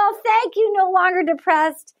 Well, thank you, No Longer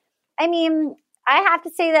Depressed. I mean, I have to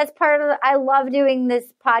say that's part of I love doing this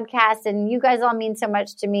podcast, and you guys all mean so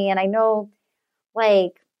much to me. And I know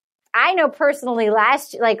personally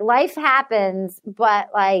life happens, but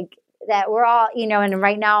that we're all, and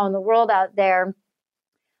right now in the world out there,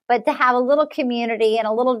 but to have a little community and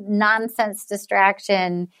a little nonsense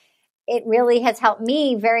distraction, it really has helped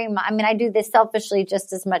me very much. I mean, I do this selfishly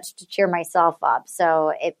just as much to cheer myself up.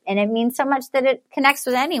 So it means so much that it connects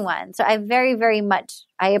with anyone. So I very, very much,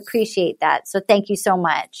 I appreciate that. So thank you so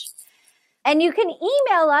much. And you can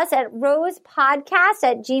email us at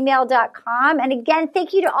rosepodcast@gmail.com. And again,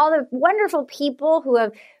 thank you to all the wonderful people who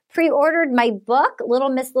have pre-ordered my book, Little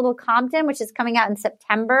Miss Little Compton, which is coming out in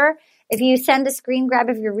September. If you send a screen grab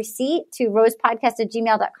of your receipt to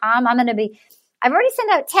rosepodcast@gmail.com, I've already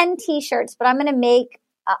sent out 10 t-shirts, but I'm going to make,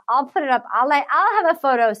 I'll put it up. I'll have a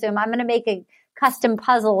photo soon. I'm going to make a custom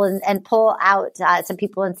puzzle and pull out some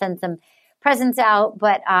people and send some presents out.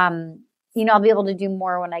 But, I'll be able to do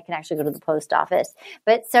more when I can actually go to the post office.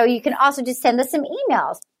 But so you can also just send us some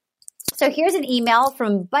emails. So here's an email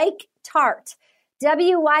from Bike Tart.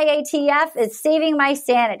 WYATF is saving my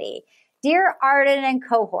sanity. Dear Arden and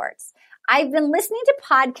cohorts, I've been listening to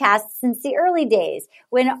podcasts since the early days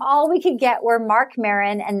when all we could get were Marc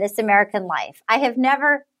Maron and This American Life. I have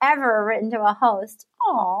never, ever written to a host.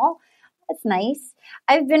 Aw, that's nice.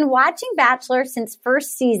 I've been watching Bachelor since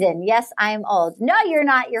first season. Yes, I'm old. No, you're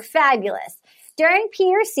not. You're fabulous. During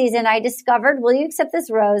Peter's season, I discovered Will You Accept This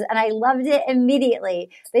Rose, and I loved it immediately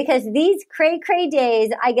because these cray-cray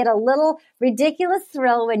days, I get a little ridiculous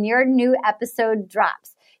thrill when your new episode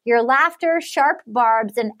drops. Your laughter, sharp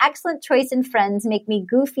barbs, and excellent choice in friends make me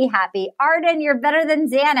goofy happy. Arden, you're better than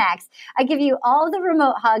Xanax. I give you all the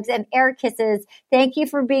remote hugs and air kisses. Thank you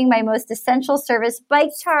for being my most essential service.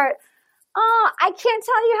 Bike Tart. Oh, I can't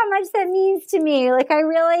tell you how much that means to me.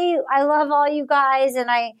 I love all you guys, and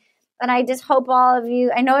I just hope all of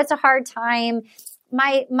you, I know it's a hard time.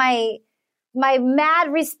 My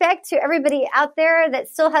mad respect to everybody out there that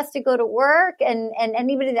still has to go to work and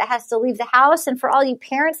anybody that has to leave the house, and for all you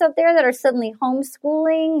parents out there that are suddenly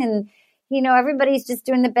homeschooling, and, everybody's just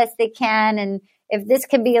doing the best they can. And if this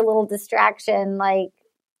can be a little distraction,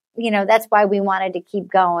 that's why we wanted to keep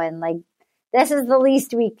going. This is the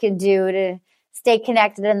least we could do stay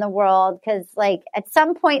connected in the world, because like at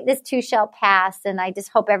some point this too shall pass, and I just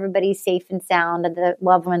hope everybody's safe and sound and the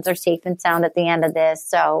loved ones are safe and sound at the end of this.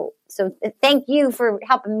 So thank you for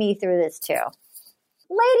helping me through this too.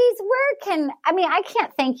 Ladies, I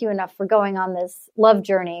can't thank you enough for going on this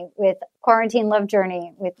quarantine love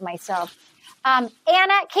journey with myself.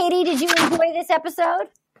 Anna, Katie, did you enjoy this episode?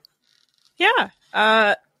 Yeah.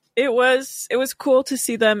 It was cool to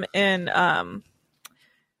see them in,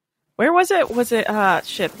 where was it? Was it,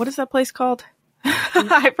 what is that place called?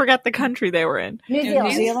 I forgot the country they were in. New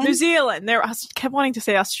Zealand. New Zealand. I kept wanting to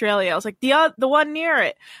say Australia. I was like, the one near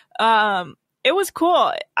it. It was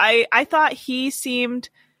cool. I thought he seemed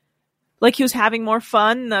like he was having more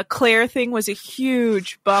fun. The Claire thing was a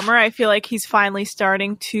huge bummer. I feel like he's finally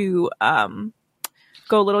starting to,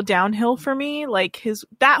 go a little downhill for me. Like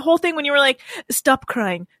that whole thing when you were like, stop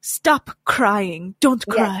crying, don't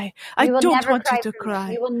cry. I don't want you to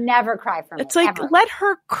cry. You will never cry for me. It's like, ever. let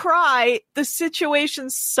her cry. The situation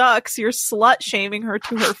sucks. You're slut shaming her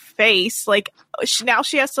to her face. Like now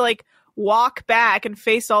she has to like walk back and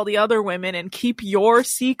face all the other women and keep your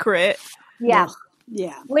secret. Yeah.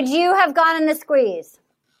 Yeah. Would you have gone in the squeeze?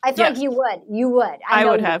 I feel like you would. You would. I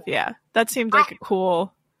would have. Yeah. That seemed like a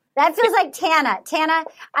cool. That feels like Tana.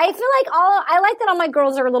 I feel like I like that all my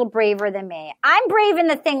girls are a little braver than me. I'm brave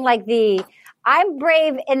in I'm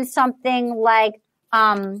brave in something like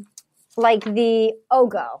the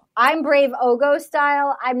Ogo. I'm brave Ogo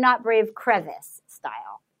style. I'm not brave crevice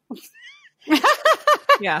style.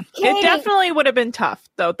 Yeah. Katie, it definitely would have been tough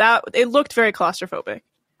though. It looked very claustrophobic.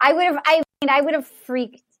 I would have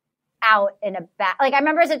freaked out in a back. Like I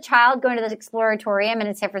remember as a child going to this Exploratorium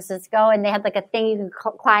in San Francisco, and they had like a thing you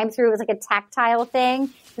could climb through. It was like a tactile thing.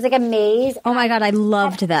 It was like a maze. Oh my God, I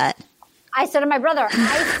loved that. I said to my brother,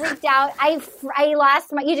 I freaked out. I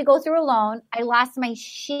lost you had to go through alone. I lost my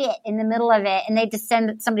shit in the middle of it, and they just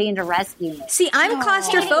send somebody in to rescue me. See, I'm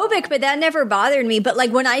claustrophobic, but that never bothered me. But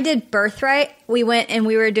like when I did Birthright, we went and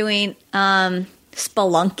we were doing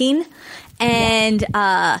spelunking, and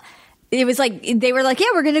it was like, they were like, yeah,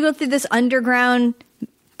 we're going to go through this underground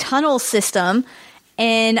tunnel system.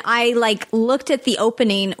 And I like looked at the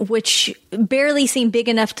opening, which barely seemed big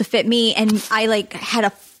enough to fit me. And I like had a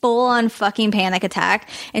full on fucking panic attack.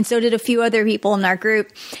 And so did a few other people in our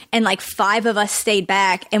group. And like 5 of us stayed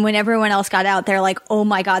back. And when everyone else got out, they're like, oh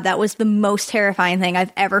my God, that was the most terrifying thing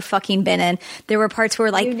I've ever fucking been in. There were parts where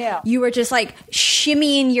like you were just like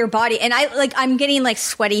shimmying your body. And I'm getting like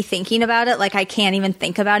sweaty thinking about it. Like I can't even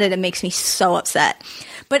think about it. It makes me so upset.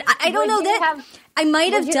 But I don't know that. I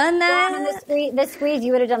might have done that. The squeeze,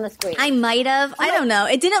 you would have done the squeeze. I might have. I don't know.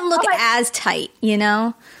 It didn't look as tight, you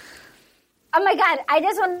know? Oh my God. I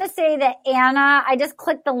just wanted to say that Anna, I just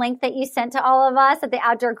clicked the link that you sent to all of us at the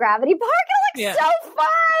Outdoor Gravity Park. It looks so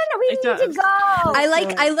fun. We need to go.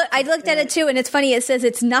 I looked at it too, and it's funny. It says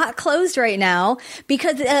it's not closed right now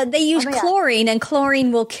because they use chlorine, and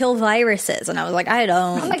chlorine will kill viruses. And I was like, I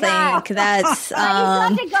don't think that's. You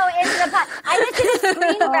have to go into the pot.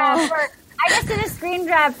 I just did a screen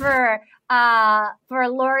grab for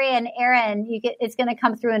Lori and Aaron. It's going to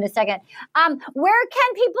come through in a second. Where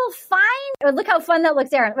can people find? Look how fun that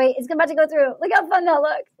looks, Aaron. Wait, it's about to go through. Look how fun that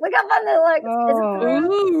looks.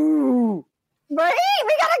 Oh. Buddy,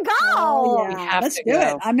 we gotta go. Oh, yeah. Let's do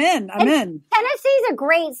it. I'm in. Tennessee's a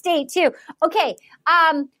great state too. Okay,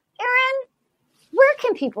 Aaron, where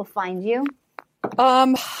can people find you?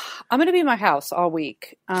 I'm going to be in my house all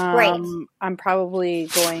week. Great. I'm probably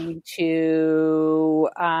going to,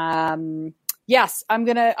 yes, I'm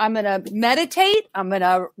going to meditate. I'm going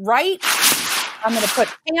to write. I'm going to put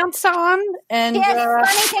pants on. And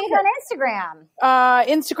funny things on Instagram.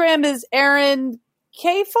 Instagram is Aaron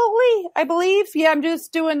K. Foley, I believe. Yeah, I'm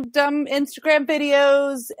just doing dumb Instagram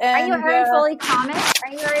videos. And, Are you Aaron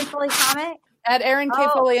Foley Comic? At Aaron K.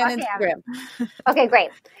 Foley on Instagram. Okay,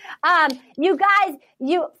 great. You guys,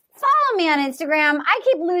 you follow me on Instagram. I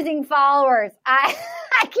keep losing followers. I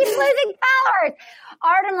keep losing followers.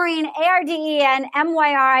 Arden Myrin,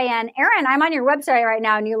 ARDEN, Aaron, I'm on your website right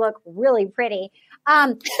now, and you look really pretty.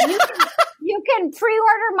 You can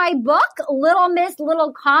pre-order my book, Little Miss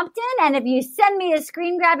Little Compton. And if you send me a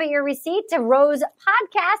screen grab of your receipt to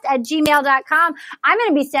rosepodcast@gmail.com, I'm going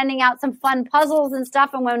to be sending out some fun puzzles and stuff.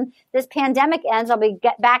 And when this pandemic ends, I'll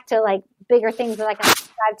get back to like bigger things that I can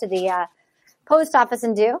subscribe to the post office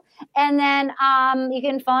and do. And then you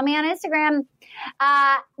can follow me on Instagram.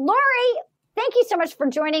 Lori, thank you so much for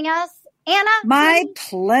joining us. Anna? My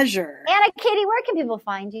pleasure. Anna, Katie, where can people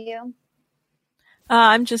find you?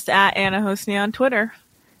 I'm just at Anna Hosni on Twitter.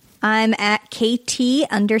 I'm at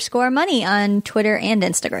KT_money on Twitter and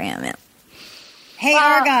Instagram. Hey,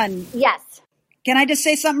 Argon. Yes. Can I just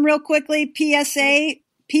say something real quickly? PSA,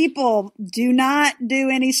 people, do not do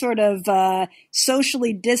any sort of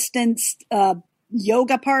socially distanced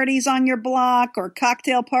yoga parties on your block or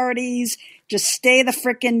cocktail parties. Just stay the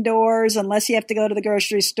frickin' doors unless you have to go to the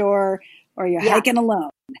grocery store or you're hiking alone.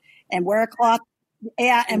 And wear a cloth.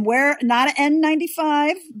 Yeah, and wear not an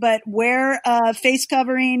N95, but wear a face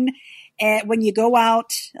covering when you go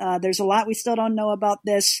out. There's a lot we still don't know about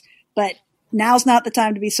this, but now's not the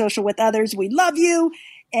time to be social with others. We love you,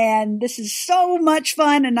 and this is so much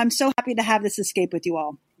fun, and I'm so happy to have this escape with you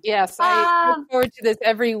all. Yes, I look forward to this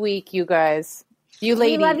every week, you guys. You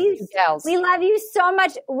ladies, we love you, gals. We love you so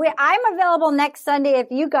much. I'm available next Sunday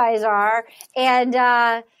if you guys are, and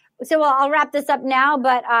so I'll wrap this up now,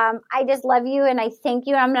 but I just love you, and I thank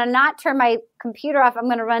you. I'm going to not turn my computer off. I'm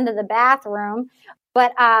going to run to the bathroom,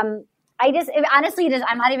 but honestly,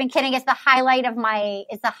 I'm not even kidding. It's the highlight of my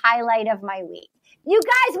week. You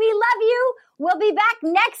guys, we love you. We'll be back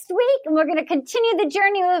next week, and we're going to continue the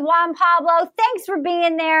journey with Juan Pablo. Thanks for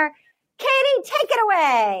being there. Katie, take it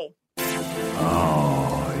away.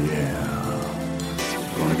 Oh, yeah.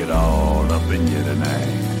 Gonna get all up in you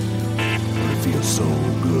tonight. But it feels so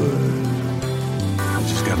good. I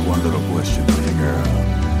just got one little question for you, girl.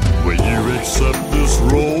 Will you accept this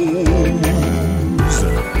rose?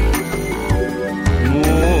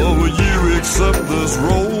 Oh, will you accept this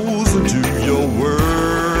rose into your world?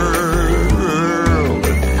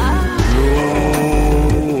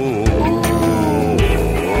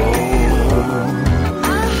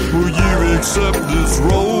 Will you accept this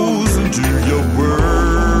rose into your world?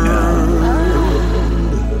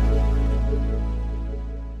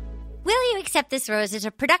 Will You Accept This Rose is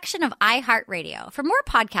a production of iHeartRadio. For more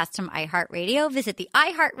podcasts from iHeartRadio, visit the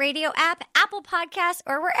iHeartRadio app, Apple Podcasts,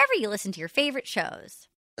 or wherever you listen to your favorite shows.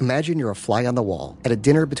 Imagine you're a fly on the wall at a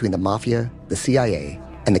dinner between the Mafia, the CIA,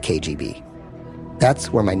 and the KGB.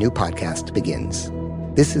 That's where my new podcast begins.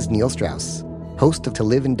 This is Neil Strauss, host of To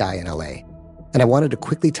Live and Die in LA, and I wanted to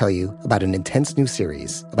quickly tell you about an intense new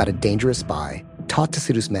series about a dangerous spy taught to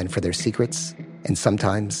seduce men for their secrets and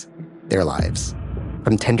sometimes their lives.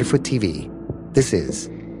 From Tenderfoot TV, this is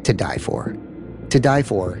To Die For. To Die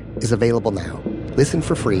For is available now. Listen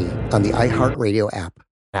for free on the iHeartRadio app,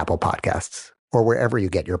 Apple Podcasts, or wherever you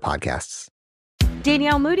get your podcasts.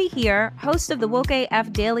 Danielle Moody here, host of the Woke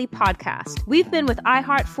AF Daily podcast. We've been with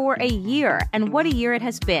iHeart for a year, and what a year it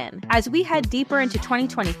has been. As we head deeper into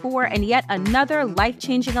 2024 and yet another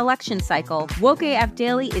life-changing election cycle, Woke AF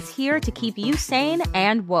Daily is here to keep you sane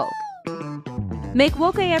and woke. Make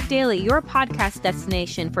Woke AF Daily your podcast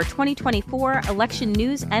destination for 2024 election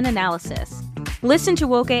news and analysis. Listen to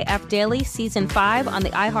Woke AF Daily Season 5 on the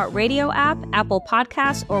iHeartRadio app, Apple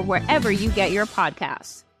Podcasts, or wherever you get your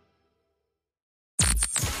podcasts.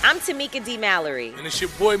 I'm Tamika D. Mallory. And it's your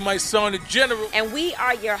boy, my son, the General. And we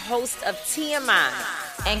are your hosts of TMI.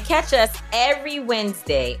 And catch us every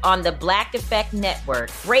Wednesday on the Black Effect Network,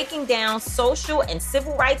 breaking down social and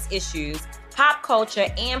civil rights issues, pop culture,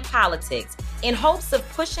 and politics in hopes of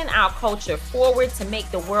pushing our culture forward to make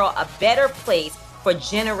the world a better place for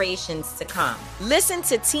generations to come. Listen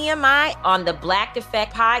to TMI on the Black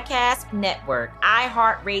Effect Podcast Network,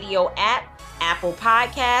 iHeartRadio app, Apple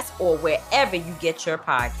Podcasts, or wherever you get your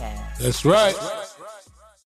podcasts. That's right.